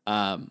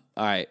 All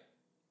right,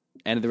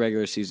 end of the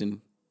regular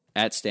season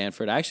at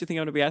Stanford. I actually think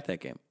I'm going to be at that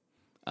game.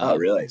 Oh,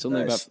 really? It's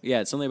only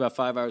it's only about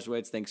 5 hours away.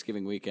 It's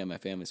Thanksgiving weekend. My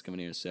family's coming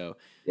here, so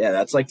yeah,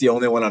 that's like the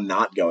only one I'm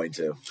not going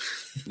to.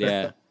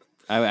 Yeah,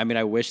 I mean,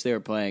 I wish they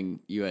were playing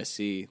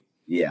USC.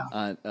 Yeah,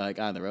 on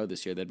the road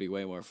this year. That'd be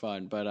way more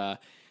fun. But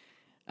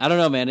I don't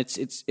know, man.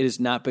 It has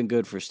not been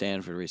good for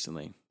Stanford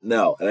recently.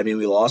 No, and I mean,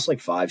 we lost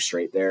like 5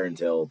 straight there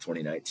until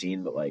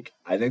 2019. But like,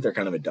 I think they're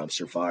kind of a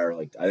dumpster fire.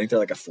 Like, I think they're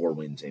like a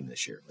 4-win team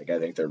this year. Like, I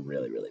think they're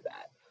really, really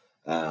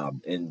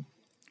bad. And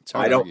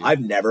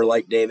I've never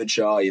liked David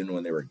Shaw, even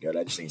when they were good.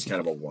 I just think he's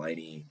kind of a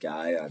whiny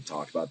guy. I've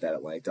talked about that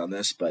at length on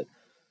this, but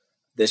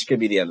this could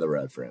be the end of the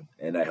road for him.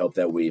 And I hope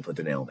that we put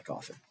the nail in the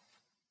coffin.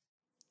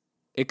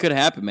 It could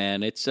happen,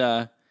 man. It's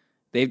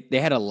they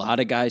had a lot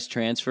of guys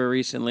transfer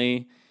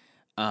recently.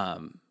 I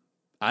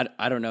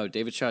don't know.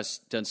 David Shaw's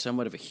done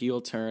somewhat of a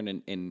heel turn,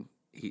 and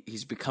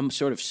he's become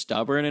sort of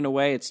stubborn in a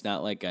way. It's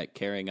not like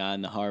carrying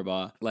on the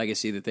Harbaugh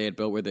legacy that they had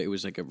built, where it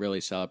was like a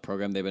really solid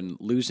program. They've been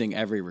losing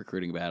every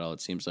recruiting battle,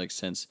 it seems like,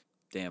 since.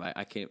 Damn,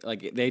 I can't.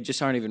 Like, they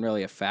just aren't even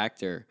really a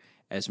factor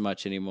as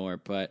much anymore.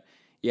 But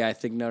yeah, I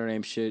think Notre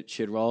Dame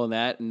should roll in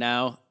that. And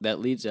now that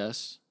leads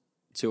us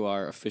to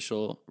our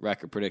official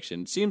record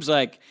prediction. Seems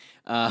like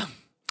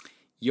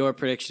your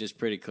prediction is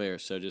pretty clear,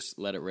 so just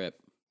let it rip.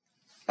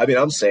 I mean,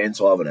 I'm saying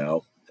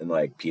 12-0, and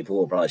like people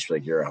will probably be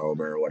like, "You're a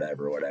homer," or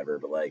whatever.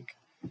 But like,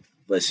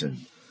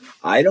 listen,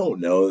 I don't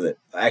know that.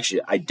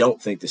 Actually, I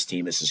don't think this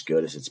team is as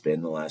good as it's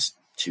been the last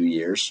 2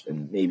 years,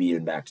 and maybe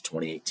even back to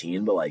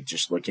 2018. But like,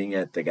 just looking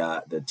at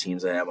the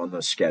teams they have on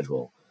the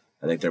schedule,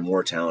 I think they're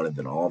more talented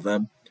than all of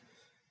them.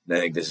 And I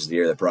think this is the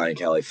year that Brian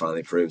Kelly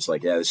finally proves,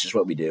 like, yeah, this is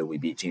what we do. We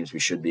beat teams we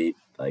should beat,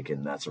 like,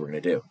 and that's what we're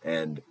going to do.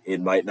 And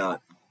it might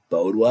not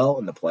bode well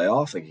in the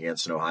playoff, like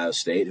against an Ohio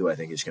State, who I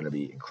think is going to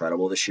be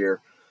incredible this year.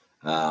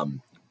 But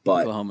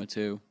Oklahoma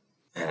too.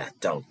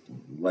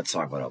 Let's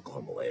talk about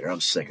Oklahoma later. I'm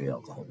sick of the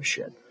Oklahoma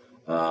shit.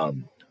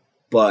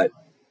 But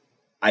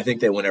I think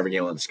they win every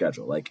game on the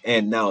schedule. Like,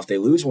 and now if they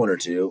lose 1 or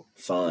 2,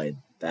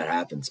 fine, that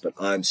happens. But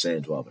I'm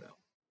saying 12-0.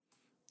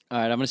 All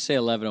right, I'm going to say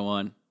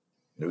 11-1.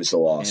 It was the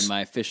loss. And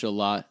my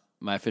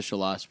official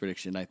loss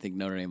prediction, I think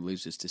Notre Dame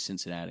loses to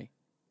Cincinnati.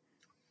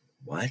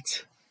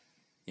 What?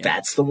 Yeah.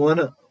 That's the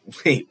one?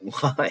 Wait,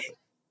 why?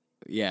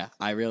 Yeah,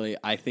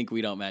 I think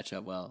we don't match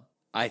up well.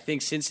 I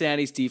think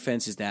Cincinnati's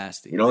defense is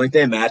nasty. You don't think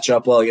they match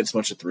up well against a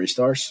bunch of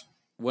 3-stars?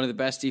 One of the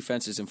best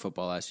defenses in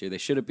football last year. They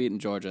should have beaten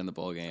Georgia in the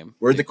bowl game.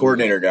 Where'd the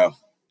coordinator go?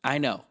 I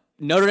know.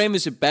 Notre Dame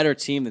is a better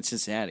team than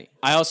Cincinnati.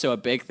 A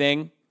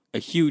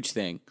huge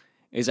thing,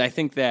 is I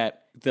think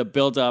that the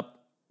build-up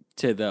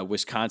to the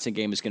Wisconsin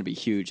game is going to be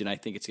huge, and I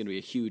think it's going to be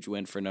a huge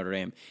win for Notre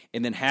Dame.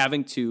 And then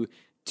having to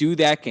do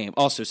that game.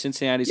 Also,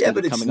 Cincinnati's going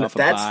to be coming off a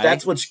bye.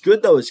 That's what's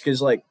good, though, is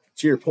because, like,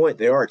 to your point,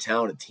 they are a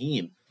talented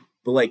team.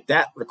 But, like,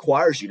 that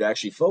requires you to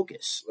actually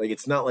focus. Like,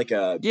 it's not like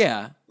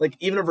like,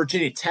 even a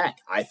Virginia Tech,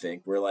 I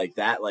think, where, like,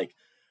 that, like,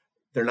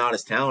 they're not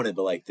as talented,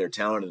 but, like, they're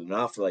talented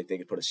enough where, like, they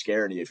could put a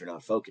scare in you if you're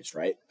not focused,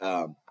 right?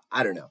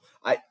 I don't know.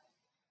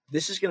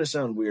 This is going to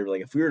sound weird.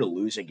 Like, if we were to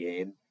lose a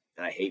game,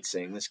 and I hate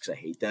saying this because I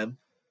hate them,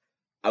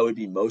 I would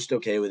be most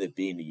okay with it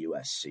being the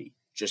USC,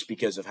 just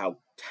because of how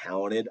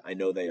talented I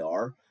know they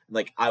are.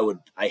 Like,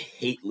 I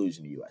hate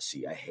losing to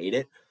USC. I hate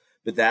it.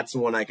 But that's the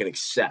one I could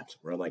accept,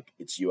 where I'm like,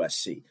 it's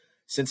USC.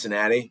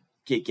 Cincinnati,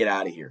 get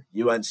out of here.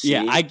 UNC,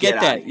 yeah, I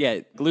get that. Yeah,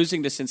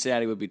 losing to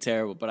Cincinnati would be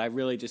terrible, but I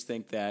really just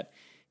think that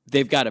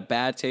they've got a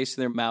bad taste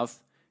in their mouth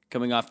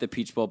coming off the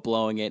Peach Bowl,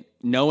 blowing it,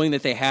 knowing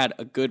that they had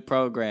a good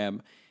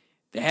program.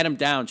 They had them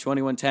down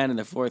 21-10 in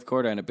the fourth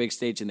quarter on a big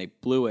stage, and they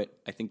blew it.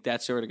 I think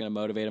that's sort of going to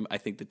motivate them. I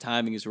think the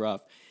timing is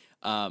rough.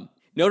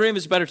 Notre Dame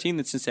is a better team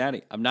than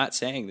Cincinnati. I'm not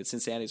saying that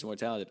Cincinnati is more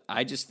talented.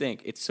 I just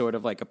think it's sort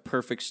of like a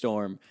perfect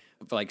storm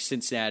for like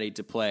Cincinnati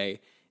to play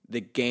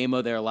the game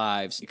of their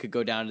lives. It could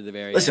go down to the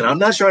very end. I'm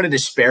not trying to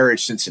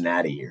disparage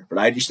Cincinnati here, but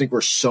I just think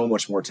we're so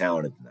much more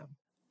talented than them.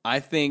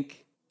 I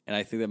think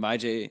that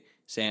Myjai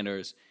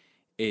Sanders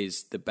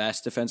is the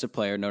best defensive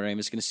player Notre Dame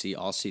is going to see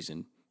all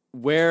season.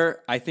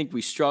 Where I think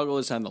we struggle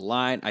is on the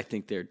line. I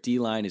think their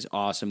D-line is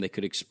awesome. They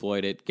could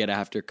exploit it, get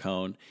after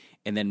Cone,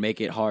 and then make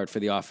it hard for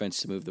the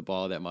offense to move the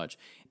ball that much.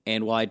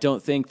 And while I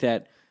don't think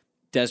that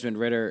Desmond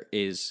Ridder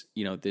is,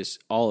 this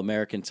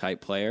All-American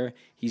type player,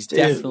 he's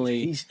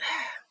definitely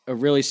a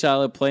really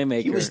solid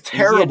playmaker. He was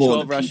terrible. He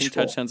had 12 rushing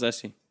touchdowns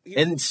last year.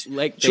 And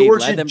like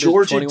Georgia led them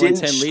to didn't 21-10 lead in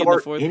the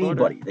start fourth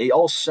anybody. quarter. They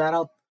all sat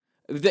out.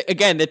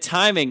 Again, the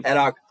timing.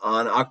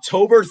 On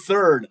October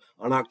 3rd,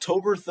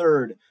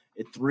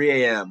 at 3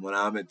 a.m. when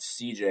I'm at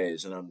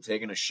CJ's and I'm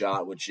taking a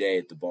shot with Jay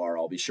at the bar,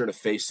 I'll be sure to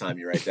FaceTime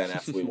you right then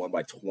after we won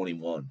by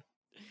 21.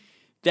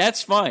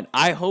 That's fine.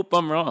 I hope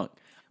I'm wrong.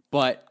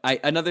 But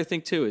another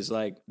thing, too, is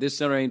like this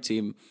Notre Dame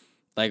team,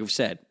 like we've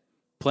said,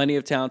 plenty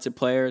of talented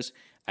players.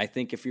 I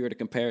think if you were to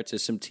compare it to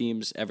some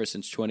teams ever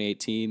since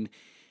 2018,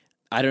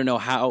 I don't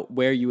know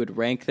where you would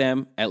rank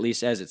them, at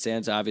least as it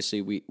stands.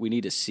 Obviously, we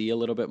need to see a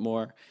little bit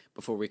more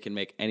before we can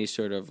make any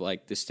sort of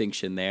like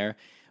distinction there.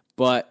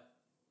 But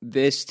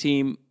this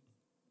team,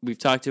 we've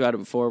talked about it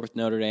before with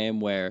Notre Dame,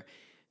 where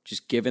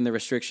just given the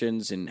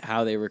restrictions and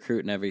how they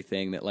recruit and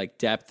everything, that like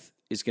depth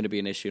is going to be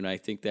an issue. And I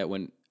think that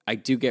when I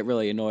do get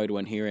really annoyed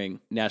when hearing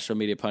national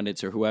media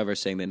pundits or whoever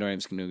saying that Notre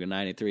Dame's going to go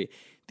 9-3,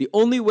 the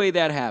only way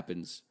that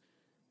happens,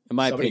 in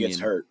my Somebody opinion,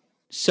 gets hurt.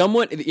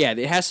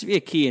 It has to be a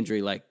key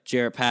injury like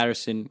Jarrett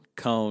Patterson,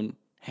 Cone,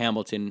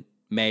 Hamilton,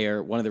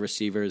 Mayer, one of the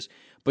receivers.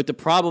 But the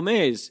problem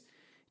is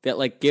that,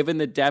 like, given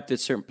the depth at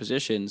certain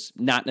positions,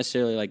 not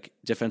necessarily like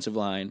defensive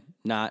line,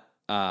 not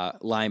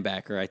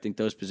linebacker, I think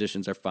those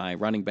positions are fine.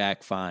 Running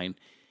back, fine.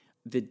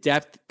 The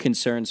depth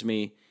concerns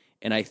me,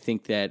 and I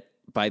think that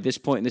by this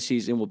point in the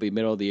season, we'll be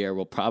middle of the year,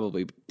 we'll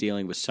probably be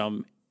dealing with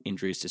some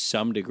injuries to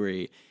some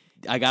degree.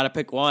 I got to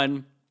pick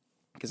one,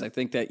 because I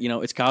think that,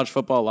 it's college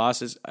football,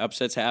 losses,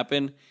 upsets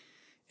happen,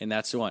 and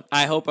that's the one.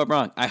 I hope I'm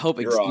wrong. I hope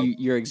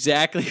you're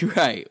exactly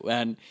right.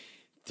 When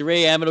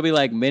 3 a.m., it'll be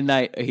like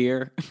midnight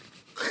here.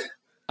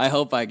 I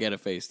hope I get a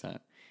FaceTime,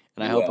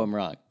 and I hope I'm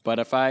wrong. But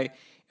if I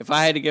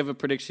had to give a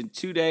prediction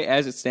today,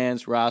 as it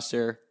stands,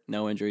 roster,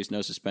 no injuries,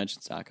 no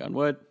suspensions, knock on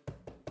wood,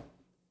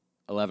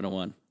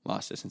 11-1,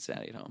 lost to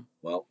Cincinnati at home.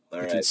 Well, all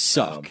right. Which would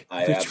suck.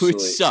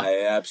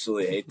 I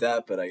absolutely hate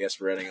that, but I guess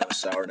we're ending on a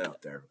sour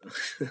note there.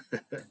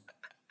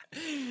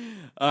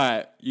 All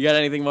right. You got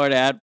anything more to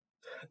add?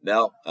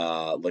 No.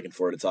 Looking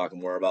forward to talking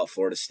more about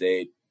Florida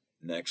State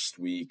next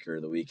week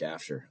or the week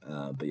after.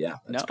 But yeah,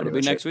 it'll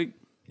be next week.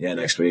 Yeah,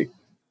 next week.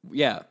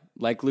 Yeah,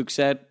 like Luke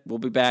said, we'll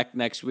be back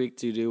next week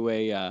to do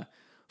a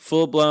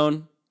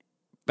full-blown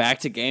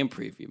back-to-game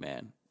preview,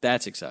 man.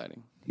 That's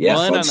exciting. Yeah,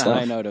 we'll end on stuff. the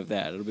high note of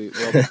that. We'll be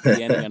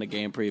ending on a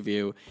game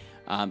preview,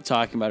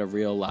 talking about a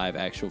real live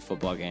actual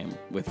football game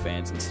with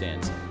fans and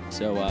stands.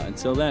 So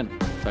until then,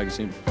 talk to you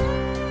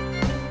soon.